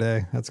middle of the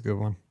day. That's a good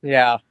one.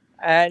 Yeah.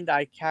 And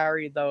I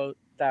carry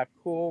that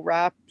cool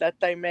wrap that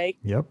they make.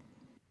 Yep.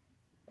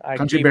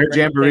 Country Bear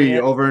Jamboree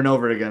over and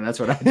over again. That's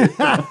what I do.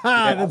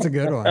 That's a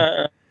good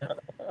one.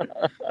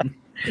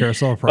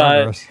 Carousel of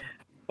Progress.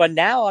 But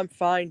now I'm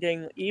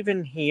finding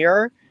even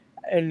here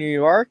in New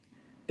York,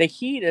 the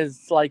heat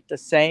is like the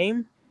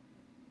same.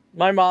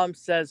 My mom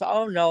says,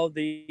 oh no,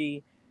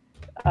 the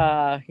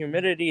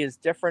humidity is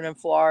different in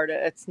Florida.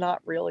 It's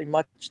not really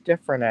much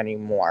different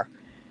anymore.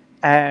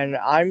 And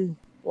I'm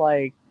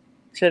like,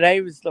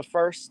 today was the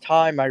first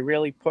time I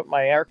really put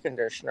my air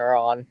conditioner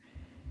on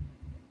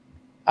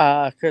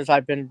because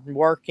I've been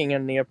working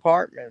in the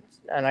apartment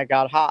and I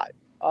got hot.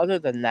 Other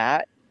than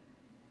that,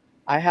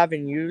 I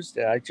haven't used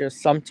it. I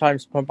just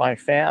sometimes put my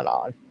fan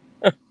on.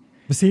 But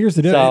see, here's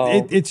the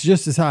deal. It's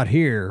just as hot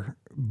here,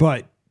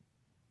 but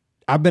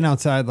I've been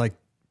outside like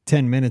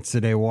 10 minutes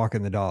today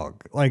walking the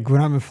dog. Like when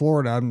I'm in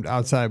Florida, I'm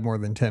outside more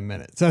than 10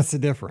 minutes. That's the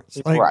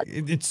difference. Like Right.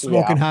 it's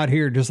smoking hot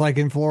here, just like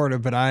in Florida,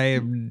 but I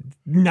am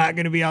not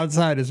going to be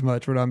outside as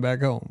much when I'm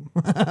back home.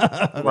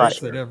 That's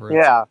the difference.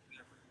 Yeah,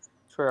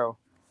 true.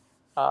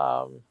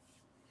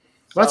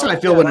 That's how I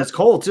feel when it's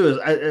cold too.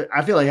 Is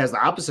I feel like it has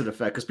the opposite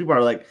effect because people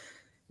are like,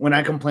 when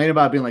I complain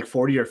about being like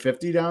 40 or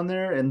 50 down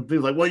there, and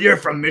people are like, well, you're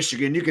from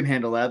Michigan, you can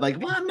handle that. Like,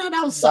 well, I'm not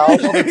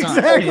outside all the time.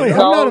 Exactly. You I'm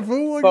know? not a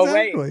fool. But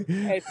Exactly.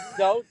 wait, it's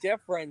so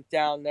different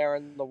down there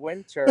in the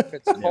winter if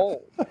it's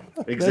cold.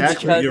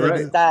 Exactly. Because You're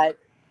it's right. that,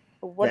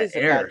 That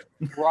air.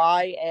 that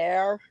dry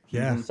air?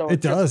 Yeah, So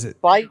it does just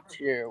it. bites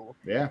you.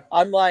 Yeah.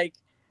 I'm like,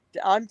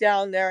 I'm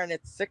down there and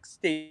it's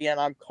 60 and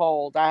I'm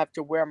cold. I have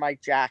to wear my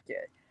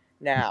jacket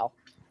now.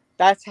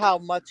 That's how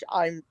much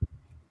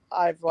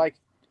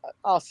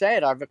I'll say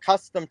it, I've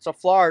accustomed to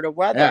Florida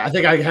weather. Yeah, I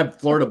think I have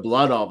Florida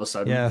blood all of a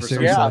sudden. Yeah, for some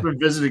seriously. reason. I've been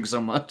visiting so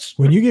much.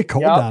 When you get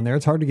cold down there,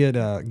 it's hard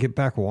to get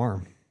back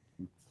warm.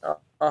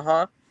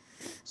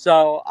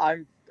 So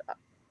I'll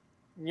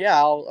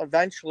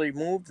eventually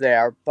move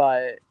there,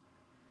 but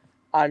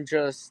I'm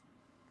just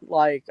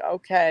like,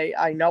 okay,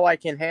 I know I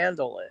can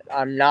handle it.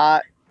 I'm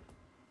not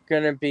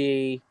gonna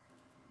be,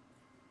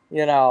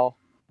 oh,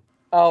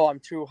 I'm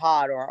too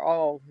hot,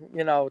 or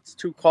it's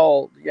too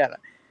cold. Yeah.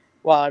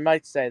 Well, I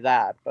might say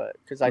that, but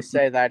because I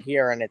say that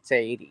here and it's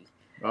 80.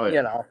 Oh,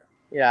 yeah.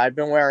 Yeah, I've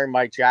been wearing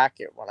my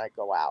jacket when I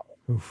go out.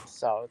 Oof.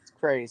 So it's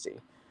crazy.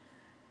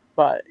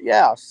 But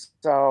yeah,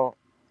 so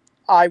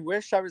I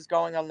wish I was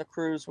going on the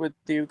cruise with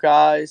you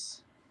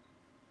guys.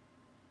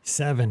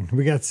 7.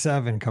 We got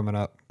 7 coming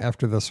up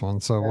after this one,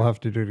 so we'll have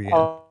to do it again.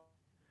 Oh,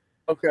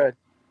 good.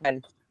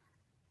 And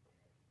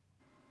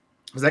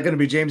is that going to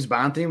be James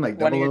Bond theme, like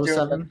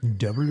 007?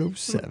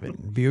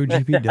 007.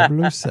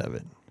 BOGP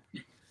 007.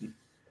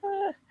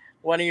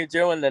 When are you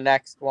doing the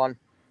next one?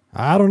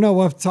 I don't know.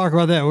 We'll have to talk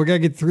about that. We got to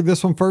get through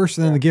this one first,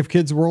 and then the Give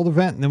Kids World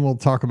event, and then we'll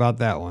talk about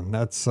that one.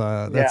 That's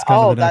kind of the next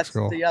goal.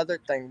 That's the other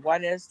thing.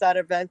 When is that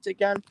event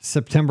again?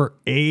 September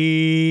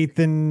 8th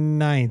and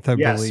 9th, I believe.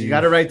 Yes, you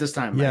got it right this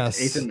time. Yes,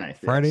 8th and 9th.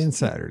 Friday and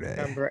Saturday.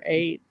 September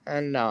 8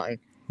 and 9.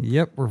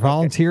 Yep, we're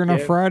volunteering on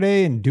Yeah.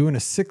 Friday and doing a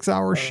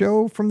 6-hour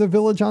show from the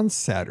village on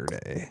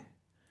Saturday.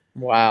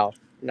 Wow,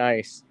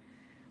 nice.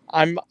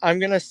 I'm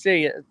gonna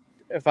see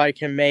if I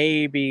can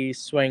maybe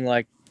swing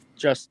like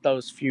just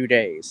those few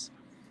days.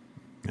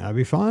 That'd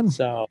be fun.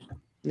 So,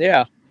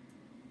 yeah,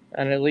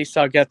 and at least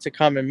I'll get to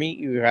come and meet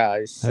you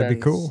guys. That'd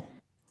be cool.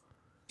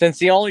 Since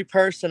the only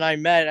person I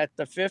met at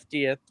the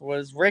 50th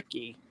was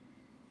Ricky.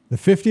 The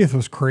 50th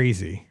was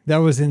crazy. That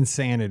was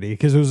insanity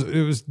because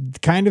it was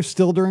kind of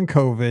still during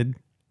COVID,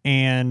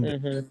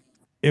 and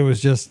it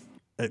was just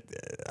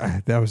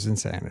that was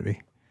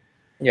insanity.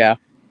 Yeah,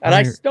 and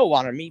I still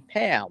want to meet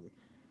Pam.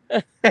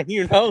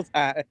 You know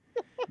that.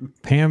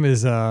 Pam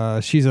is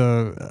she's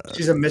a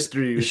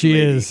mystery. She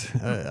lady. is.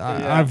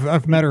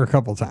 I've met her a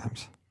couple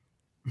times,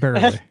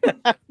 barely.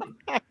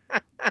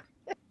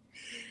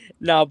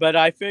 No, but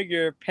I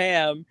figure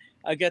Pam,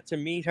 I get to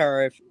meet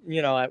her if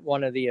at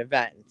one of the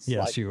events.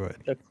 Yeah, like she would.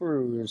 The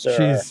cruise.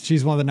 Or,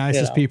 she's one of the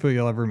nicest people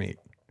you'll ever meet.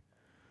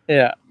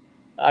 Yeah,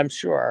 I'm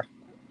sure.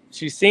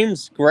 She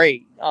seems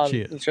great.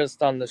 She is.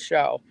 Just on the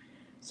show,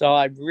 so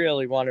I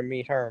really want to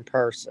meet her in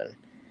person.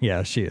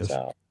 Yeah, she is.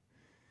 So,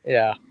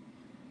 yeah.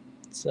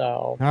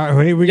 So all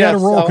right, we got to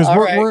roll because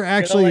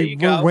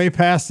we're way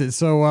past it.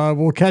 So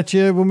we'll catch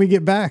you when we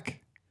get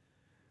back.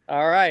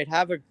 All right,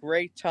 have a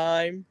great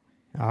time.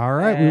 All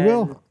right, we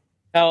will.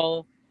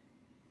 Tell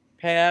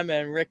Pam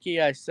and Ricky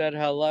I said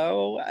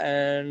hello,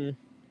 and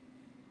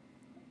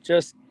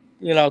just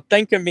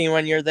think of me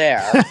when you're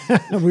there.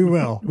 We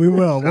will.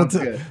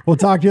 We'll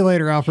talk to you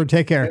later, Alfred.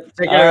 Take care.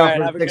 Take care,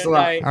 Alfred. Alfred. Thanks a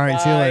lot. All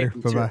right, see you later.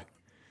 Bye-bye.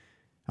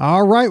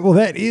 All right, well,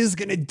 that is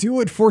going to do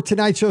it for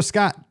tonight's show,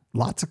 Scott.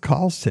 Lots of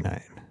calls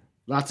tonight.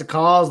 Lots of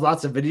calls,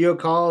 lots of video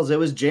calls. It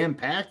was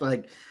jam-packed.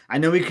 Like, I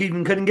know we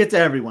couldn't get to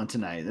everyone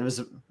tonight. It was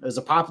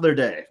a popular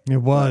day. It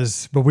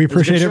was, but we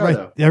appreciate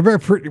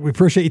everybody. We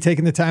appreciate you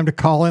taking the time to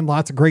call in.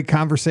 Lots of great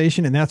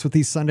conversation, and that's what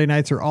these Sunday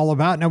nights are all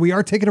about. Now, we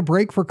are taking a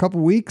break for a couple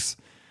weeks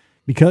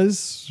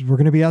because we're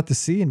going to be out to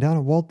sea and down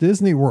at Walt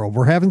Disney World.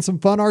 We're having some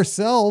fun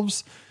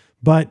ourselves,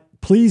 but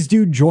please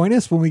do join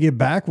us when we get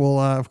back. We'll,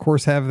 of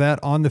course, have that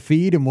on the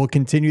feed, and we'll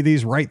continue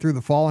these right through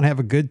the fall and have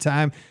a good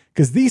time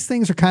because these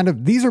things are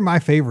these are my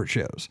favorite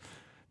shows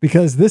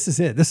because this is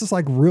it. This is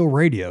like real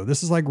radio.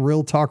 This is like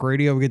real talk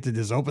radio. We get to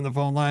just open the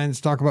phone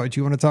lines, talk about what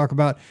you want to talk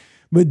about,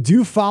 but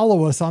do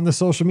follow us on the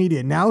social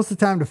media. Now's the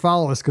time to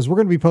follow us because we're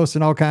going to be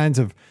posting all kinds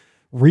of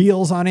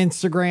reels on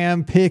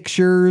Instagram,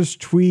 pictures,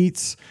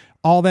 tweets,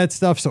 all that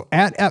stuff. So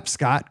at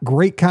EpScott,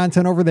 great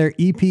content over there.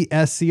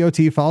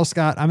 EPSCOT. Follow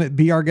Scott. I'm at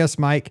Be Our Guest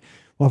Mike.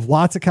 We'll have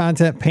lots of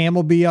content. Pam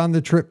will be on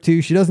the trip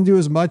too. She doesn't do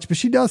as much, but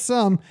she does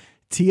some.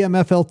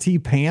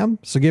 TMFLT Pam.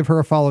 So give her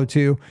a follow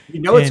too.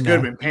 It's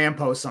good when Pam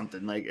posts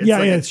something like it's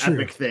it's an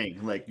true. epic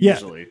thing. Like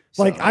usually,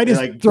 so like I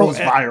just goes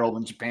viral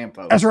when Pam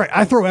posts. That's right.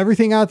 I throw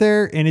everything out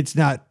there and it's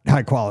not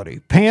high quality.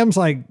 Pam's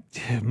like,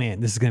 man,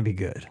 this is gonna be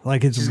good.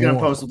 Like she's gonna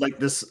post with like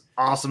this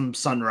awesome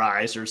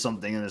sunrise or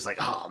something, and it's like,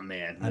 oh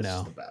man, this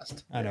is the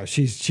best. I know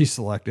she's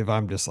selective.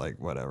 I'm just like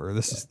whatever.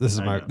 This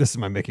is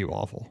my Mickey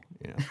waffle.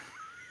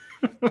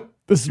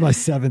 This is my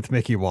 7th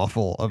Mickey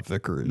waffle of the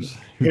cruise.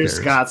 Here's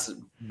Scott's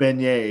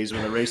beignets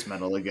with a race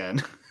medal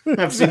again.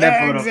 I've seen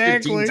that photo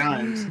 15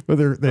 times.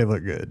 But they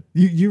look good.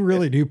 You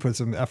really do put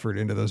some effort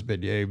into those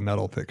beignet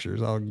medal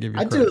pictures. I'll give you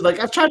credit. I do. Like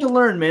I've tried to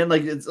learn, man.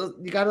 Like you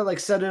got to like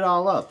set it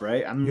all up,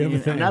 right? I'm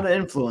not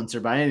an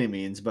influencer by any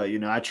means, but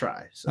I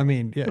try. So. I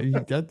mean, yeah,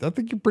 I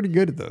think you're pretty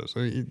good at those.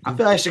 I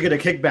feel I should get a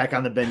kickback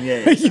on the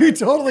beignets. You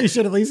totally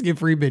should at least get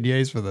free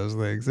beignets for those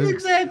things.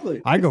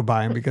 Exactly. I go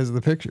buy them because of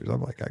the pictures.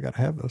 I'm like, I gotta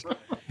have those.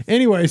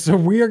 Anyway, so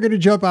we are going to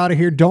jump out of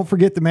here. Don't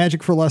forget the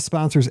Magic for Less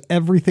sponsors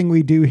everything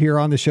we do here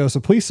on the show. So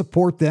please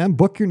support them.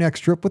 Book your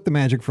next trip with the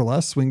Magic for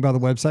Less. Swing by the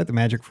website,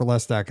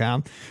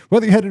 themagicforless.com.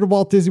 Whether you're headed to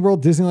Walt Disney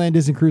World, Disneyland,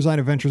 Disney Cruise Line,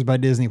 Adventures by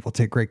Disney, we'll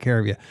take great care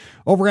of you.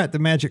 Over at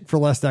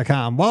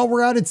themagicforless.com. While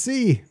we're out at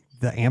sea,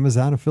 the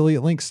Amazon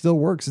affiliate link still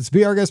works. It's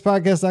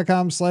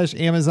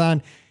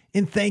beourguestpodcast.com/Amazon.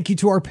 And thank you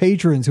to our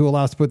patrons who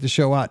allow us to put the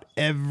show out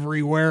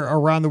everywhere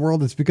around the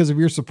world. It's because of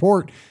your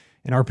support.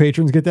 And our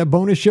patrons get that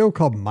bonus show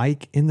called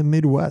Mike in the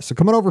Midwest. So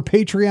come on over,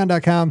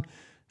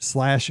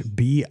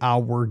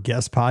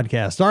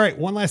 patreon.com/beourguestpodcast. All right,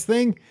 one last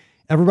thing.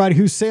 Everybody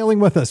who's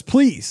sailing with us,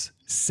 please,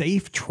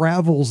 safe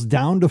travels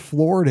down to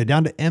Florida,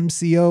 down to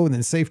MCO, and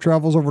then safe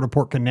travels over to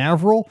Port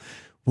Canaveral.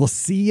 We'll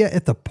see you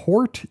at the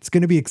port. It's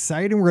going to be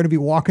exciting. We're going to be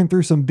walking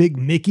through some big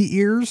Mickey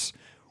ears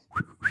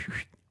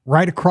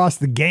right across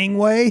the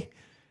gangway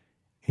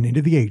and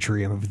into the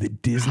atrium of the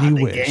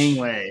Disney Wish.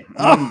 Gangway.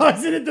 Oh,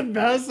 isn't it the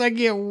best? I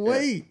can't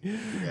wait. Yeah.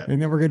 And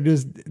then we're going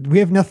to we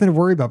have nothing to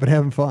worry about but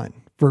having fun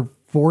for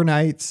 4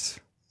 nights,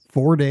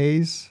 4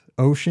 days,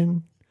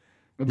 ocean.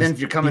 But then if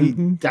you're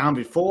coming down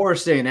before or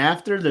staying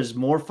after, there's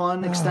more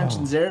fun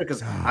extensions there.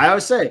 Because I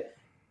always say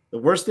the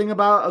worst thing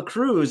about a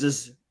cruise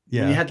is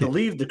when you have to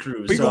leave the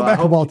cruise. We go back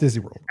to Walt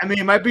Disney World. I mean,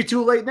 it might be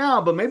too late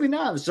now, but maybe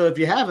not. So if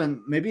you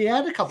haven't, maybe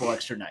add a couple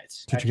extra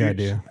nights. That's what you gotta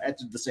do.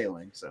 After the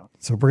sailing. So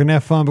we're going to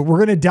have fun, but we're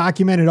going to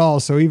document it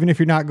all. So even if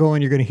you're not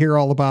going, you're going to hear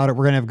all about it.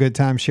 We're going to have a good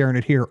time sharing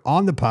it here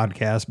on the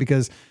podcast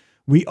because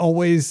we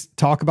always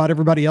talk about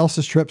everybody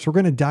else's trips. We're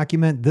going to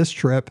document this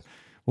trip.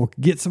 We'll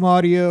get some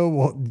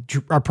audio.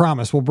 I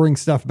promise we'll bring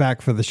stuff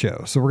back for the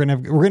show. So we're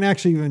going to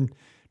actually even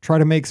try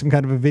to make some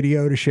kind of a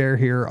video to share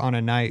here on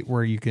a night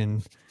where you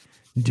can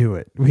do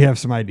it. We have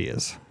some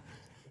ideas.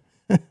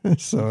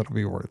 So it'll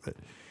be worth it.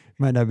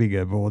 Might not be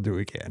good, but we'll do what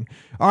we can.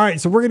 All right.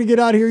 So we're going to get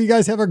out of here. You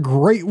guys have a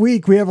great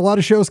week. We have a lot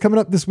of shows coming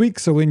up this week,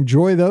 so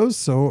enjoy those.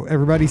 So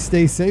everybody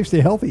stay safe,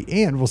 stay healthy,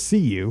 and we'll see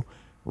you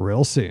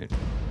real soon.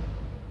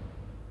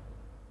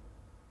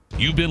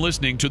 You've been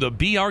listening to the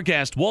Be Our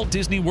Guest Walt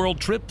Disney World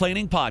Trip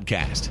Planning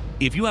Podcast.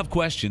 If you have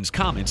questions,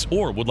 comments,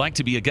 or would like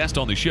to be a guest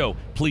on the show,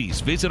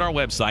 please visit our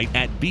website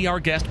at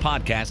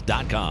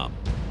beourguestpodcast.com.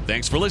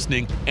 Thanks for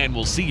listening, and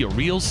we'll see you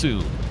real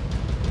soon.